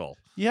Taylor at all.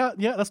 yeah.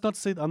 That's not to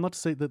say. I'm not to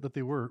say that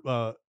they were.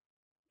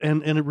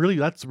 And it really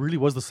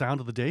was the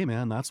sound of the day,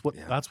 man. That's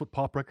what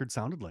pop records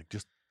sounded like,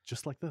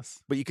 just like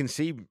this. But you can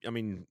see, I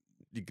mean,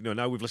 you know,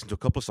 now we've listened to a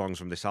couple of songs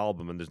from this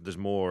album, and there's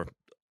more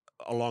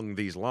along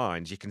these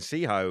lines. You can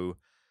see how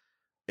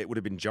it would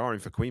have been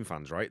jarring for Queen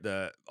fans, right?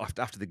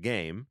 After the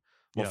game,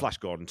 well, Yeah. Flash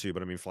Gordon too,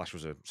 but I mean, Flash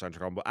was a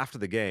soundtrack album. But after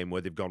the game,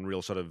 where they've gone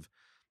real sort of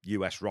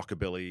US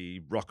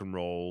rockabilly, rock and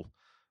roll,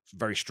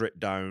 very stripped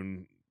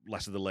down,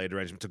 less of the laid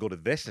arrangement, to go to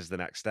this as the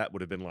next step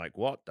would have been like,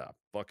 what the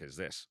fuck is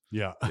this?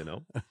 Yeah. You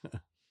know?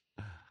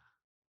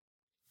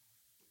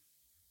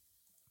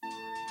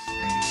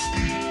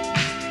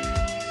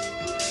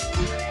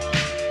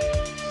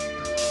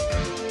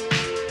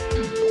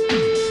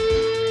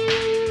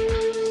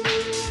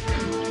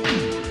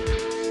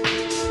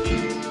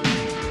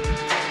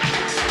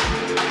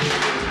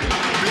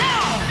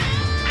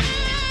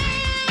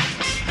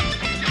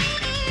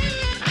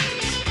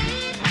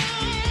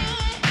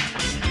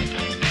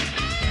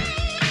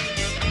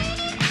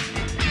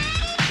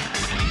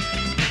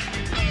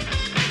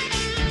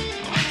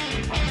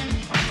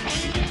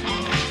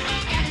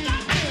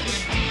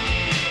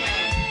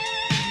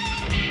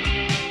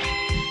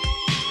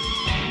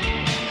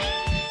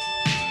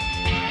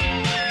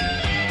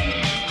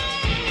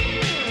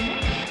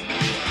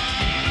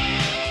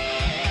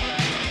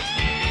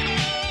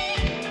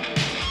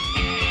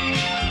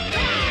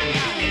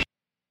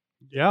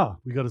 Yeah,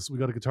 we got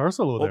a guitar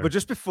solo Well, there. but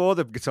just before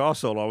the guitar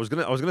solo, I was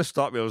gonna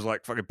stop you. I was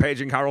like, fucking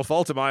paging Harold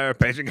Faltermeyer.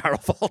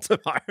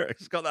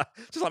 It's got that,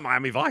 just like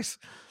Miami Vice.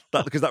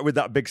 Because with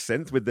that big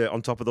synth with the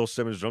on top of those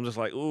Simmons drums, it's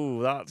like,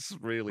 ooh, that's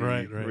really,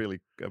 Right.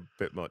 really a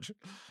bit much.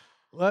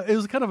 Well, it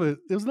was kind of it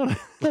was not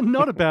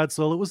not a bad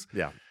solo. It was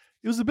Yeah.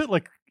 It was a bit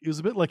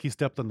like he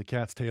stepped on the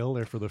cat's tail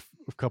there for the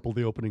couple of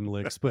the opening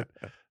licks, but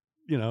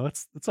you know,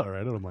 it's all right.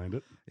 I don't mind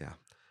it. Yeah,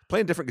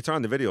 playing different guitar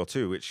in the video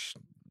too, which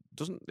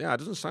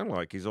doesn't sound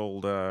like his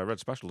old Red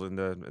Special in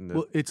the.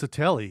 Well, it's a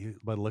telly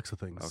by the looks of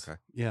things. Okay.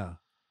 Yeah.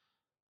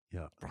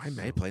 Brian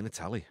May playing a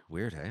telly,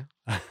 weird, hey?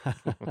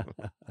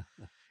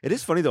 It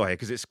is funny though, hey,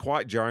 because it's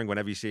quite jarring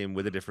whenever you see him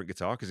with a different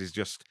guitar, because he's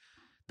just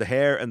the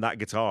hair and that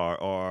guitar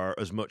are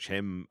as much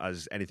him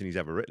as anything he's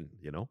ever written.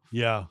 You know.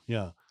 Yeah.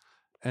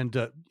 And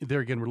there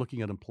again, we're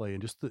looking at him play,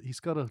 and just he's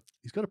got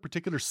a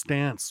particular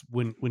stance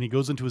when he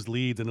goes into his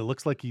leads, and it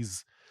looks like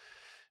he's,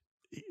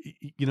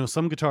 you know,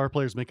 some guitar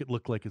players make it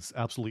look like it's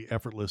absolutely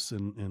effortless,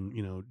 and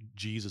you know,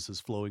 Jesus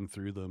is flowing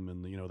through them,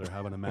 and you know, they're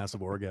having a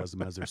massive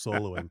orgasm as they're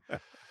soloing.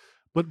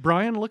 But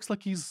Brian looks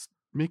like he's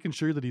making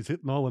sure that he's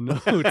hitting all the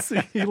notes.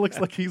 He looks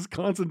like he's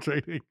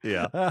concentrating.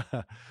 Yeah.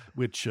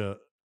 Which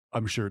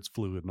I'm sure it's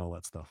fluid and all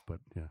that stuff, but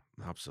yeah.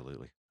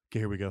 Absolutely. Okay,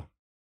 here we go.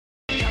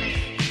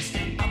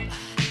 Stand up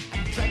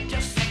and drag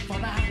yourself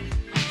on out.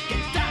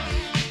 Get down,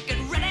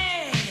 get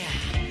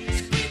ready.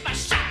 Scream my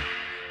shot.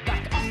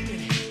 Back off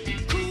it. Be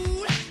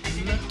cool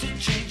and learn to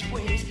change your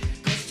ways.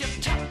 'Cause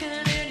you're talking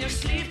in your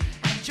sleep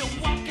and you're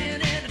walking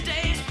in a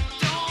daze.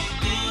 Don't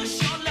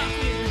push your luck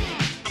with me.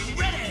 I'm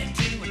ready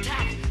to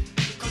attack.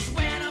 'Cause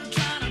when I'm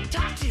trying to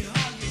talk to you,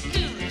 all you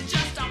do is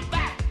just talk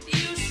back.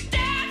 You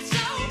stand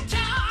so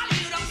tall,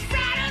 you don't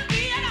frighten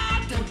me at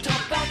all. Don't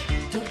talk back,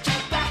 don't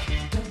talk back,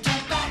 don't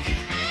talk back.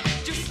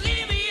 Just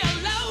leave me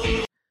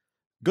alone.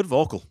 Good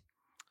vocal.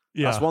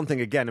 Yeah. That's one thing.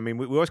 Again, I mean,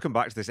 we always come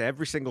back to this.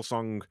 Every single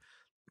song,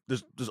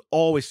 there's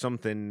always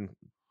something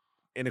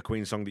in a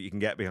Queen song that you can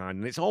get behind,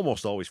 and it's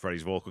almost always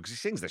Freddie's vocal, because he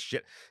sings this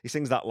shit. He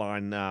sings that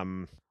line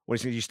when he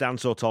sings, "You stand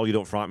so tall, you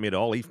don't frighten me at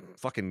all." He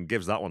fucking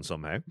gives that one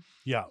somehow.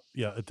 Yeah,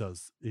 it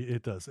does.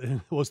 It does.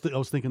 And I was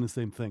thinking the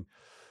same thing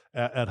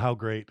at how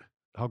great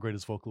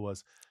his vocal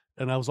was,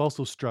 and I was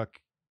also struck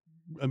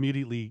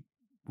immediately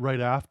right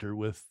after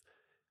with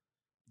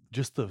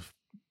just the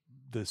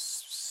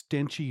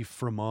stenchy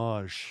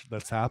fromage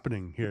that's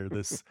happening here.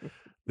 This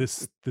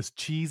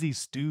cheesy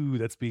stew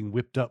that's being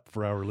whipped up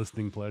for our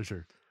listening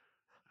pleasure.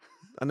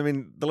 And I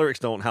mean, the lyrics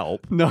don't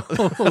help No,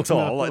 at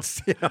all. no.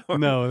 Let's,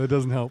 No, it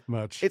doesn't help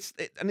much.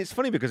 And it's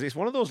funny because it's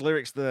one of those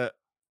lyrics that,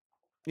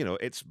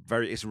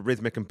 it's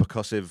rhythmic and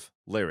percussive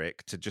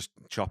lyric to just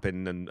chop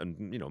in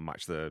and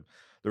match the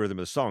rhythm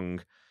of the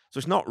song. So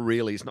it's not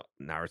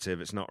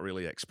narrative. It's not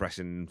really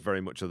expressing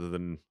very much other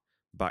than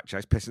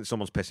backchase.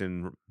 Someone's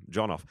pissing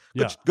John off.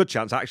 Good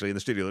chance actually in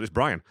the studio that it's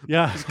Brian.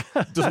 Yeah.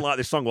 Doesn't like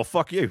this song. Well,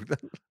 fuck you.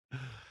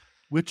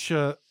 Which,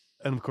 and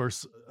of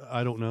course,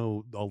 I don't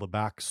know all the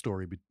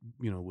backstory,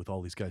 with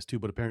all these guys too,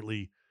 but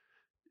apparently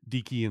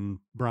Deaky and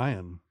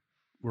Brian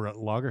were at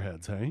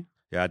Loggerheads, hey?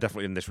 Yeah,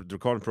 definitely in the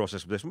recording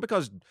process of this one,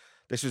 because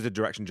this is the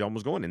direction John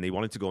was going in. He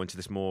wanted to go into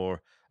this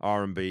more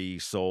R&B,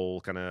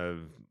 soul, kind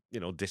of,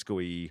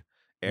 disco-y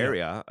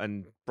area,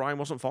 and Brian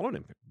wasn't following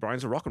him.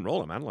 Brian's a rock and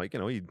roller, man. Like,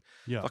 he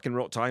fucking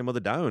wrote Tie Your Mother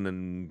Down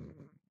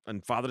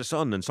and Father to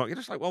Son and song. You're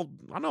just like, well,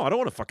 I know, I don't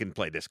want to fucking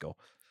play disco.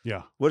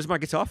 Yeah. Where does my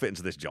guitar fit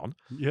into this, John?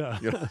 Yeah.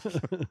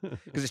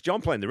 Because it's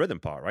John playing the rhythm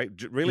part, right?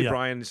 Really,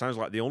 Brian, it sounds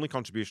like the only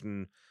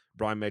contribution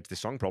Brian made to this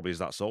song probably is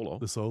that solo.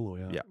 The solo,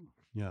 yeah. Yeah.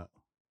 Yeah.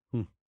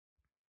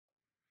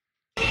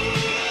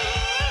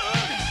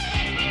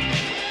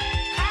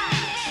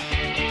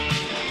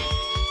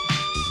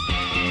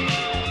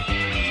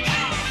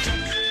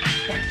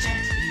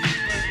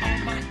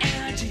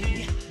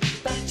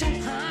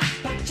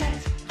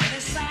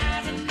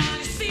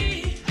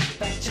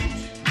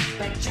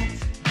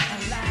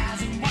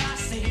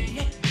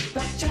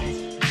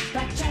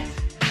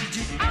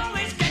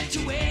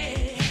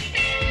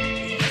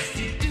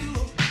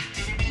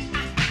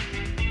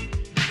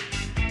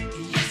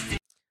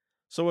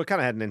 So we're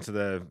kind of heading into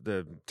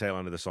the tail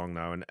end of the song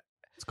now, and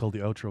It's called the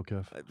outro,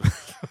 Kev.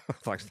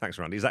 thanks,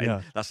 Randy. Is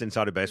that that's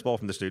Insider Baseball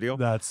from the studio?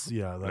 That's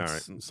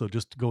right. So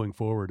just going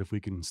forward, if we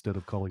can, instead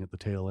of calling it the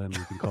tail end,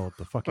 we can call it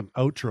the fucking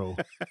outro.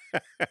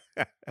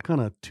 What kind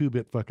of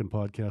 2-bit fucking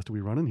podcast are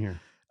we running here?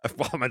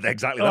 Well, I meant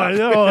exactly Oh,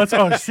 that.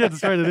 I know. Shit.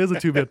 That's right. It is a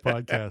 2-bit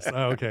podcast.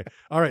 Oh, okay.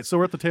 All right. So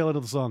we're at the tail end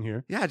of the song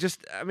here. Yeah,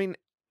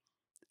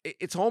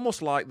 it's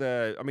almost like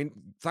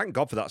thank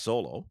God for that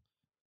solo,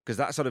 because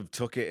that sort of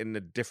took it in a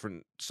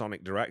different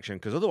sonic direction,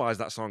 because otherwise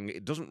that song,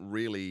 it doesn't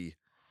really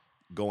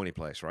go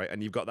anyplace, right?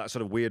 And you've got that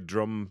sort of weird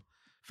drum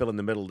fill in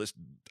the middle that's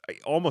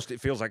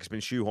it feels like it's been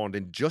shoehorned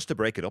in just to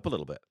break it up a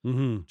little bit,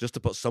 just to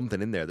put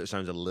something in there that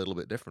sounds a little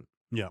bit different.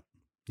 Yeah.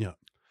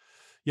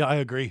 I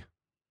agree.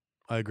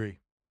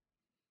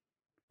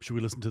 Should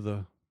we listen to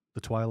the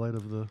twilight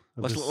of the?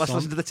 Let's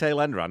listen to the tail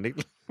end, Randy.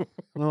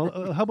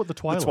 Well, how about the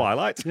twilight? The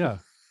twilight. Yeah,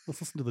 let's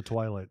listen to the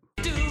twilight.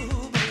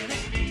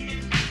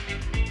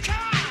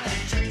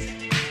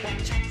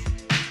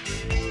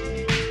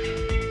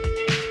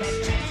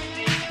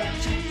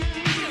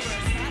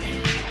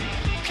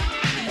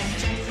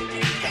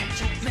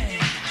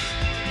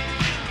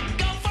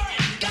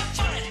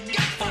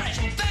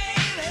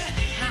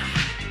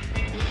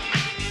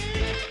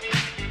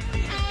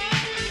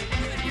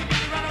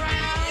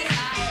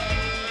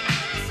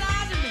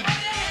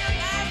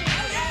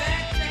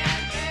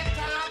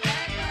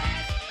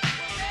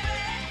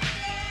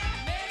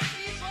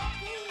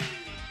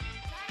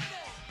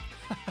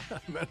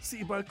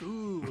 Merci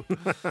beaucoup.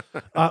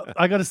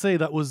 I got to say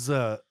that was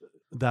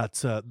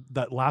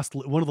that last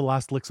one of the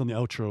last licks on the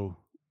outro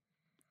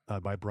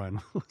by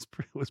Brian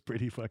was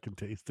pretty fucking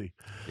tasty.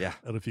 Yeah,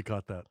 I don't know if you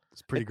caught that.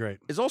 It's pretty great.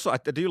 It's also, I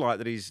do like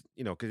that he's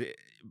because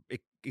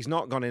he's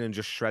not gone in and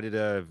just shredded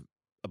a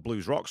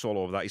blues rock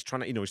solo over that. He's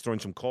trying to he's throwing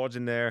some chords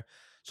in there,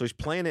 so he's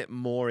playing it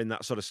more in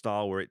that sort of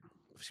style where it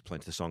obviously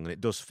playing to the song and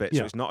it does fit.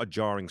 So it's not a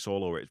jarring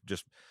solo where it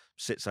just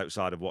sits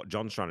outside of what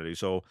John's trying to do.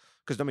 So,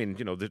 because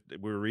we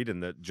were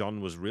reading that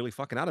John was really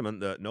fucking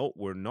adamant that no,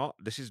 we're not.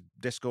 This is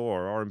disco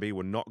or R&B.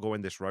 We're not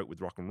going this route with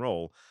rock and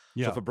roll.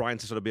 Yeah. So for Brian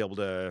to sort of be able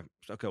to,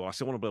 okay, well, I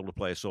still want to be able to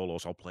play a solo,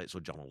 so I'll play it so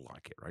John will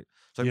like it, right?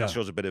 So I think that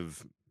shows a bit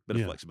of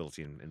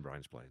flexibility in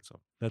Brian's playing. So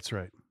that's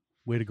right.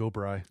 Way to go,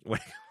 Bri.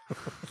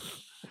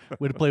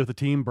 Way to play with the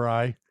team,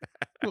 Bri.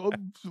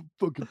 I'm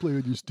fucking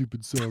playing your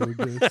stupid song,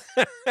 I guess.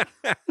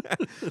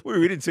 We were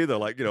reading too,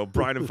 though,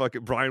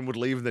 Brian would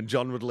leave and then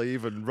John would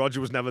leave and Roger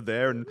was never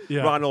there and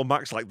Ryan or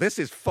Max like, this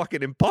is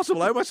fucking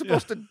impossible. How am I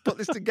supposed to put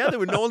this together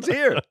when no one's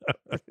here?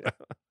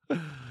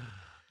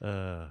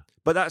 But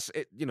that's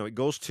it. It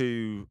goes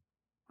to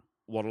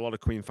what a lot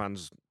of Queen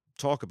fans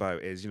talk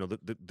about is,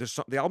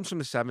 the albums from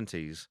the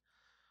 70s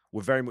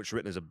were very much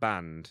written as a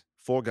band,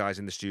 4 guys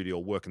in the studio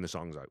working the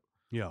songs out.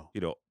 Yeah.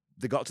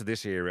 They got to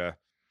this era,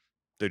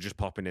 they're just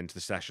popping into the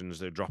sessions,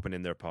 they're dropping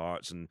in their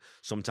parts, and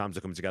sometimes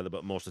they come together,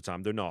 but most of the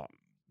time they're not.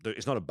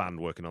 It's not a band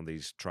working on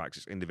these tracks,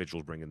 it's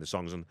individuals bringing the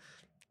songs, and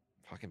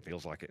fucking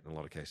feels like it in a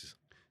lot of cases.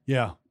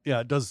 Yeah,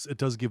 it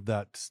does give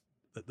that,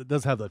 it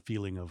does have that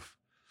feeling of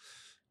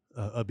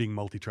being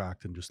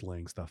multi-tracked and just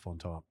laying stuff on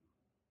top.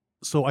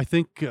 So I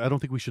don't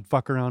think we should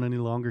fuck around any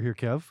longer here,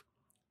 Kev.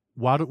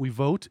 Why don't we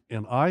vote?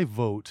 And I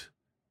vote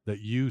that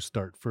you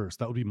start first.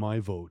 That would be my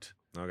vote.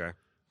 Okay.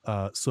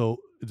 So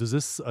does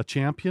this a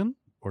champion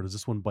or does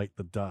this one bite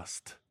the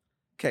dust?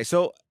 Okay,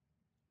 so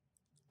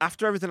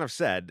after everything I've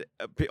said,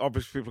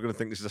 obviously people are going to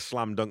think this is a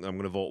slam dunk that I'm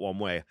going to vote one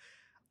way.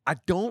 I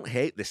don't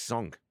hate this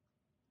song.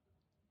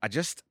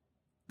 There's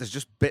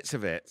just bits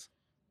of it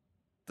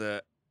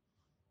that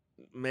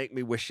make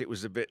me wish it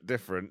was a bit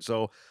different.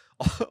 So,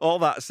 all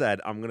that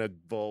said, I'm going to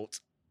vote.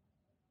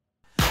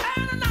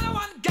 And another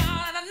one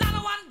gone, and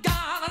another one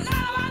gone,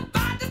 another one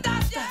burned to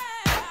dust,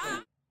 yeah.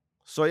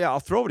 So, yeah, I'll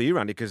throw it to you,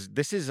 Randy, because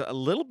this is a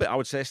little bit, I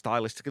would say,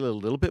 stylistically, a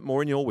little bit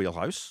more in your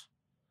wheelhouse.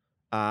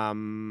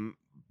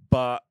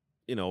 But,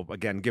 you know,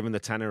 again, given the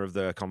tenor of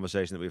the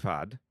conversation that we've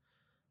had,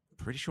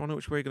 pretty sure I know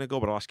which way you're going to go,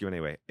 but I'll ask you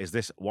anyway. Is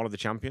this one of the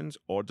champions,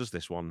 or does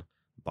this one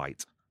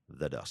bite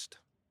the dust?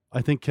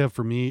 I think, Kev,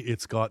 for me,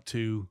 it's got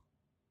to.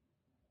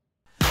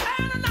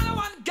 And another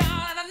one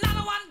gone, and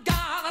another one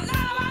gone,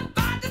 another one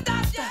burned to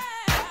dust,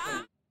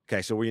 yeah.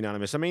 Okay, so we're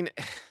unanimous. I mean,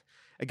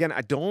 again,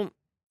 I don't.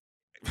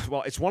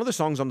 Well, it's one of the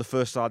songs on the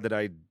first side that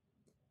I,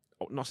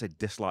 not say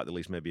dislike, the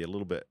least, maybe a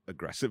little bit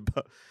aggressive,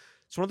 but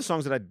it's one of the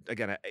songs that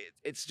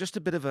it's just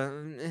a bit of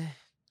a.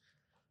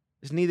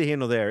 It's neither here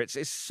nor there.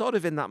 It's sort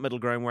of in that middle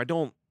ground where I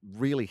don't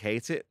really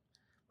hate it,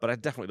 but I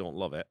definitely don't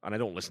love it, and I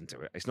don't listen to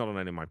it. It's not on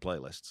any of my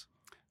playlists.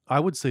 I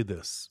would say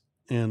this,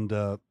 and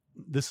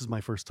this is my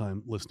first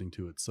time listening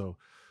to it. So,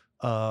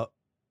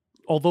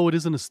 although it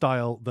isn't a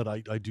style that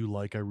I do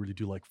like, I really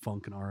do like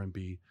funk and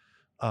R&B.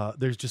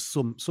 There's just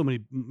so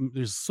many.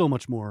 There's so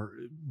much more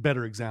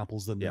better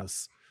examples than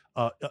this.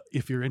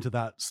 If you're into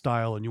that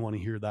style and you want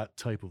to hear that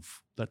type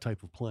of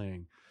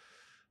playing.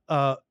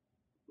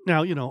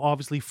 Now, you know,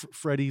 obviously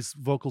Freddie's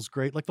vocal's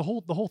great. Like the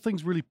whole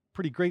thing's really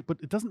pretty great, but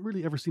it doesn't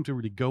really ever seem to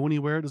really go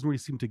anywhere. It doesn't really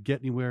seem to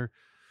get anywhere.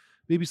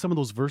 Maybe some of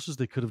those verses,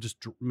 they could have just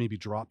maybe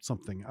dropped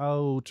something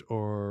out,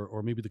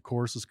 or maybe the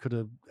choruses could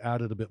have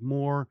added a bit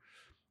more.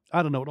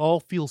 I don't know. It all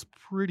feels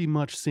pretty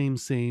much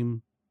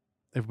same.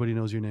 Everybody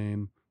knows your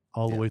name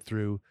all the way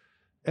through.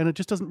 And it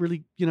just doesn't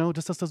really, you know,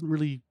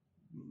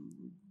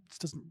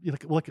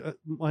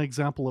 my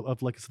example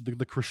of like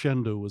the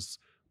crescendo was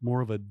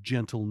more of a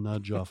gentle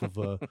nudge off of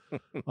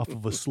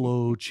a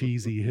slow,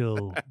 cheesy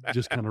hill,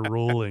 just kind of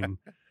rolling.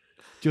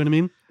 Do you know what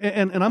I mean?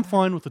 And I'm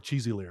fine with the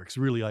cheesy lyrics.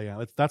 Really, I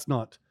am. That's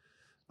not.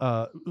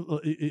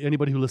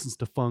 Anybody who listens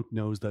to funk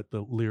knows that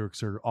the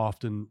lyrics are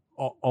often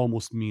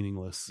almost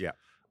meaningless. Yeah.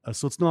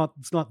 So it's not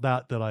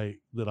that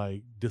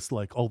I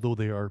dislike, although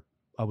they are.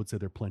 I would say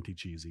they're plenty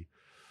cheesy.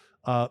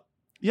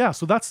 Yeah.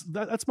 So that's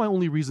my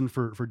only reason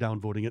for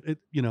downvoting it.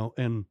 You know,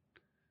 and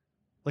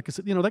like I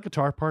said, you know, that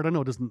guitar part, I know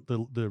it doesn't,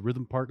 the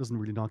rhythm part doesn't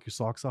really knock your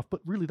socks off,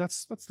 but really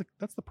that's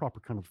the proper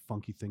kind of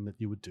funky thing that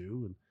you would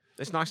do. And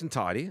it's nice and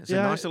tidy. It's a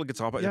nice little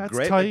guitar, but it's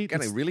great. Tight.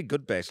 Again, a really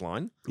good bass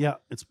line. Yeah,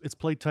 it's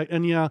played tight.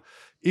 And yeah,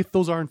 if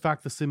those are in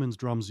fact the Simmons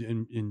drums,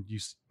 and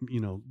you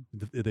know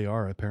they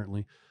are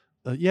apparently,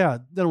 yeah,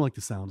 they don't like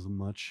the sound as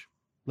much.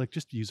 Like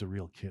just use a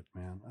real kit,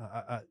 man.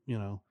 You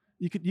know,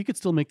 you could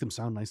still make them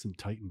sound nice and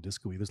tight and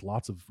disco-y. There's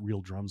lots of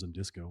real drums in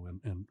disco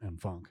and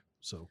funk.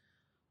 So.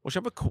 Well,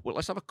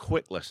 let's have a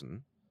quick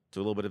listen to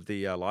a little bit of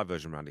the live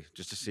version, Randy,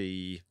 just to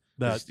see.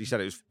 That, you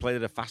said it was played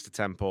at a faster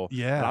tempo.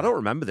 Yeah. And I don't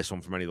remember this one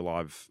from any of the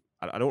live.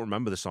 I don't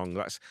remember the song.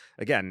 That's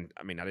again.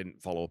 I mean, I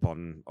didn't follow up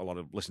on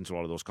listen to a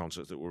lot of those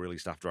concerts that were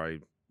released after I,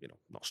 you know,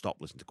 not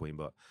stopped listening to Queen,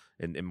 but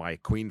in my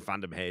Queen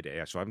fandom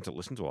heyday, so I haven't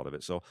listened to a lot of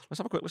it. So let's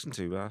have a quick listen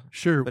to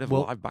sure. A bit of a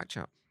live back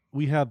chat.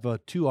 We have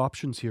two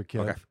options here,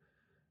 Kev. Okay.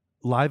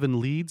 Live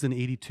in Leeds in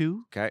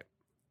 '82. Okay.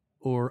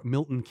 Or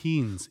Milton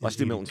Keynes. Let's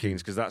do Milton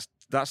Keynes because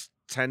that's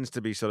tends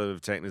to be sort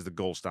of taken as the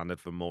gold standard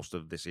for most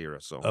of this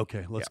era. So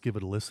okay, let's give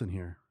it a listen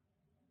here.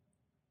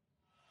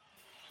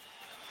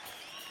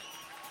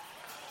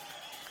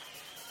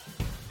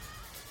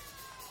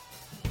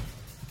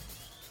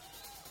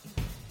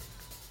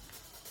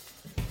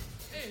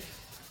 Hey,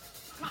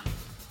 come on.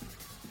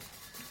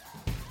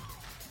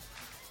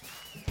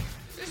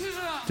 This is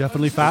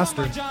Definitely this is on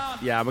faster. by John.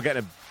 yeah, we're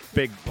getting a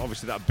big,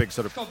 obviously that big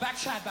sort of Go back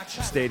shot.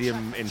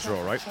 stadium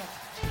intro, right?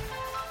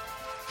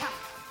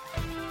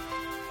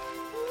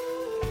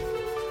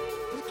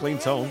 Clean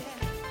tone.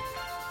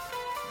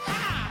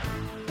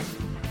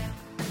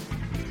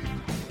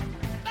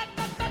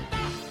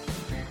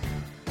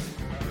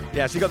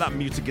 Yeah, so you got that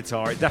muted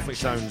guitar. It definitely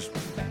sounds,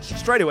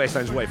 straight away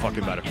sounds way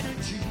fucking better.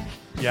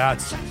 Yeah,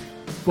 it's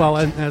well,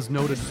 and as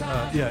noted,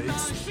 yeah,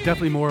 it's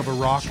definitely more of a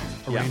rock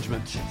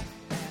arrangement.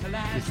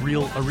 It's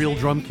a real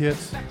drum kit.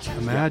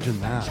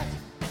 Imagine that.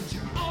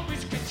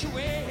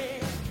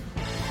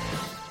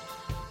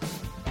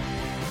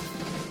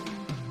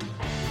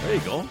 There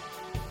you go.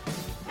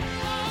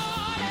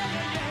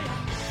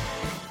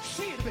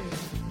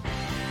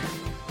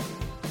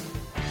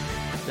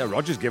 Yeah,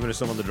 Roger's giving us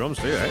some on the drums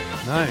too, eh?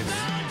 Nice.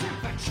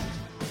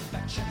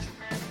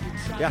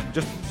 Yeah,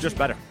 just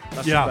better.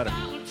 That's Yeah. just better.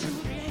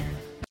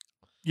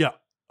 Yeah,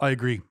 I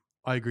agree.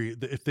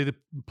 If they'd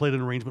played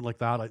an arrangement like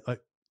that, I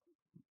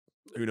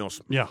Who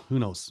knows? yeah, who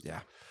knows?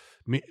 Yeah.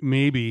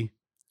 Maybe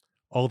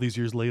all these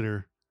years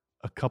later,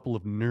 a couple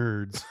of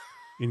nerds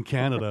in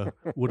Canada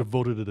would have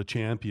voted it a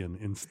champion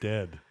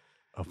instead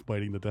of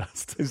biting the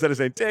dust. Instead of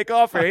saying, take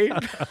off, eh?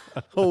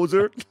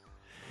 Hoser.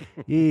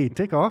 Hey,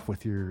 take off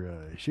with your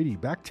shitty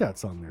back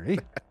chats on there, eh?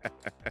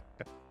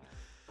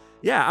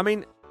 Yeah, I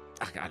mean,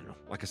 I don't know.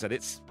 Like I said,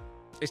 it's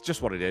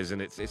just what it is,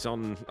 and it's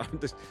on.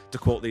 To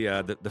quote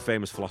the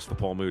famous philosopher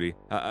Paul Moody,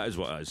 is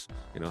what it is.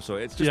 You know, so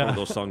it's just one of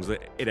those songs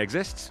that it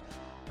exists.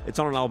 It's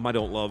on an album I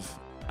don't love,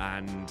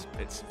 and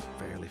it's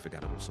fairly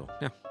forgettable. So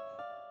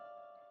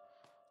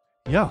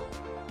Yeah.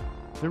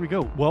 There we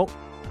go. Well,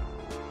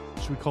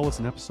 should we call this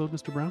an episode,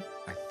 Mr. Brown?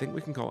 I think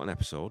we can call it an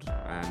episode.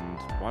 And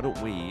why don't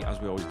we, as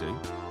we always do,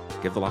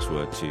 give the last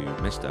word to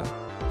Mr.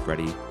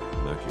 Freddie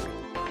Mercury.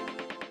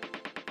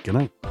 Good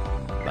night.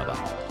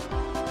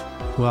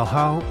 Bye-bye. Well,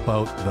 how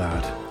about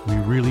that? We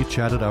really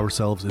chatted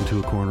ourselves into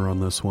a corner on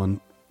this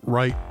one.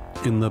 Right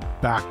in the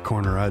back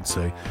corner, I'd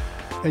say.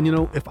 And you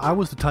know, if I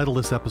was to title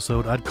this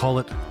episode, I'd call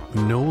it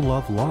No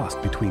Love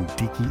Lost Between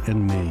Deaky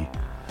and Me.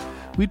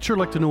 We'd sure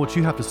like to know what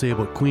you have to say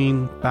about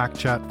Queen, back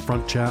chat,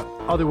 front chat.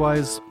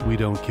 Otherwise, we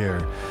don't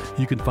care.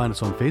 You can find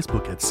us on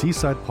Facebook at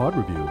Seaside Pod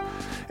Review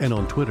and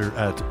on Twitter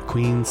at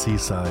Queen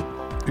Seaside.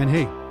 And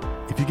hey,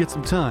 if you get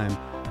some time,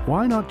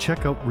 why not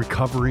check out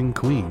Recovering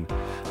Queen?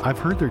 I've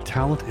heard their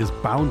talent is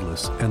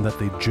boundless and that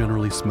they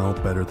generally smell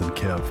better than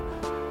Kev.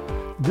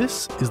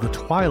 This is the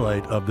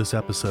twilight of this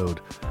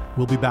episode.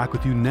 We'll be back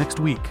with you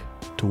next week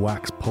to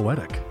wax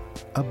poetic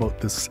about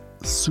this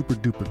super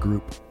duper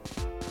group.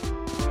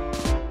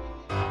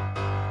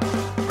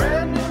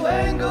 Brand new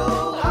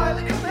angle,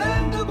 highly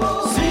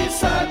commendable.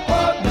 Seaside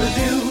Pod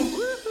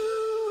Review.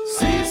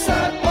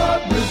 Seaside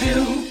Pod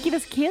Review. Give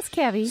us a kiss,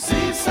 Kevy.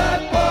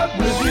 Seaside Pod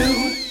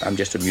Review. I'm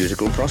just a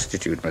musical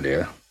prostitute, my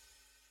dear.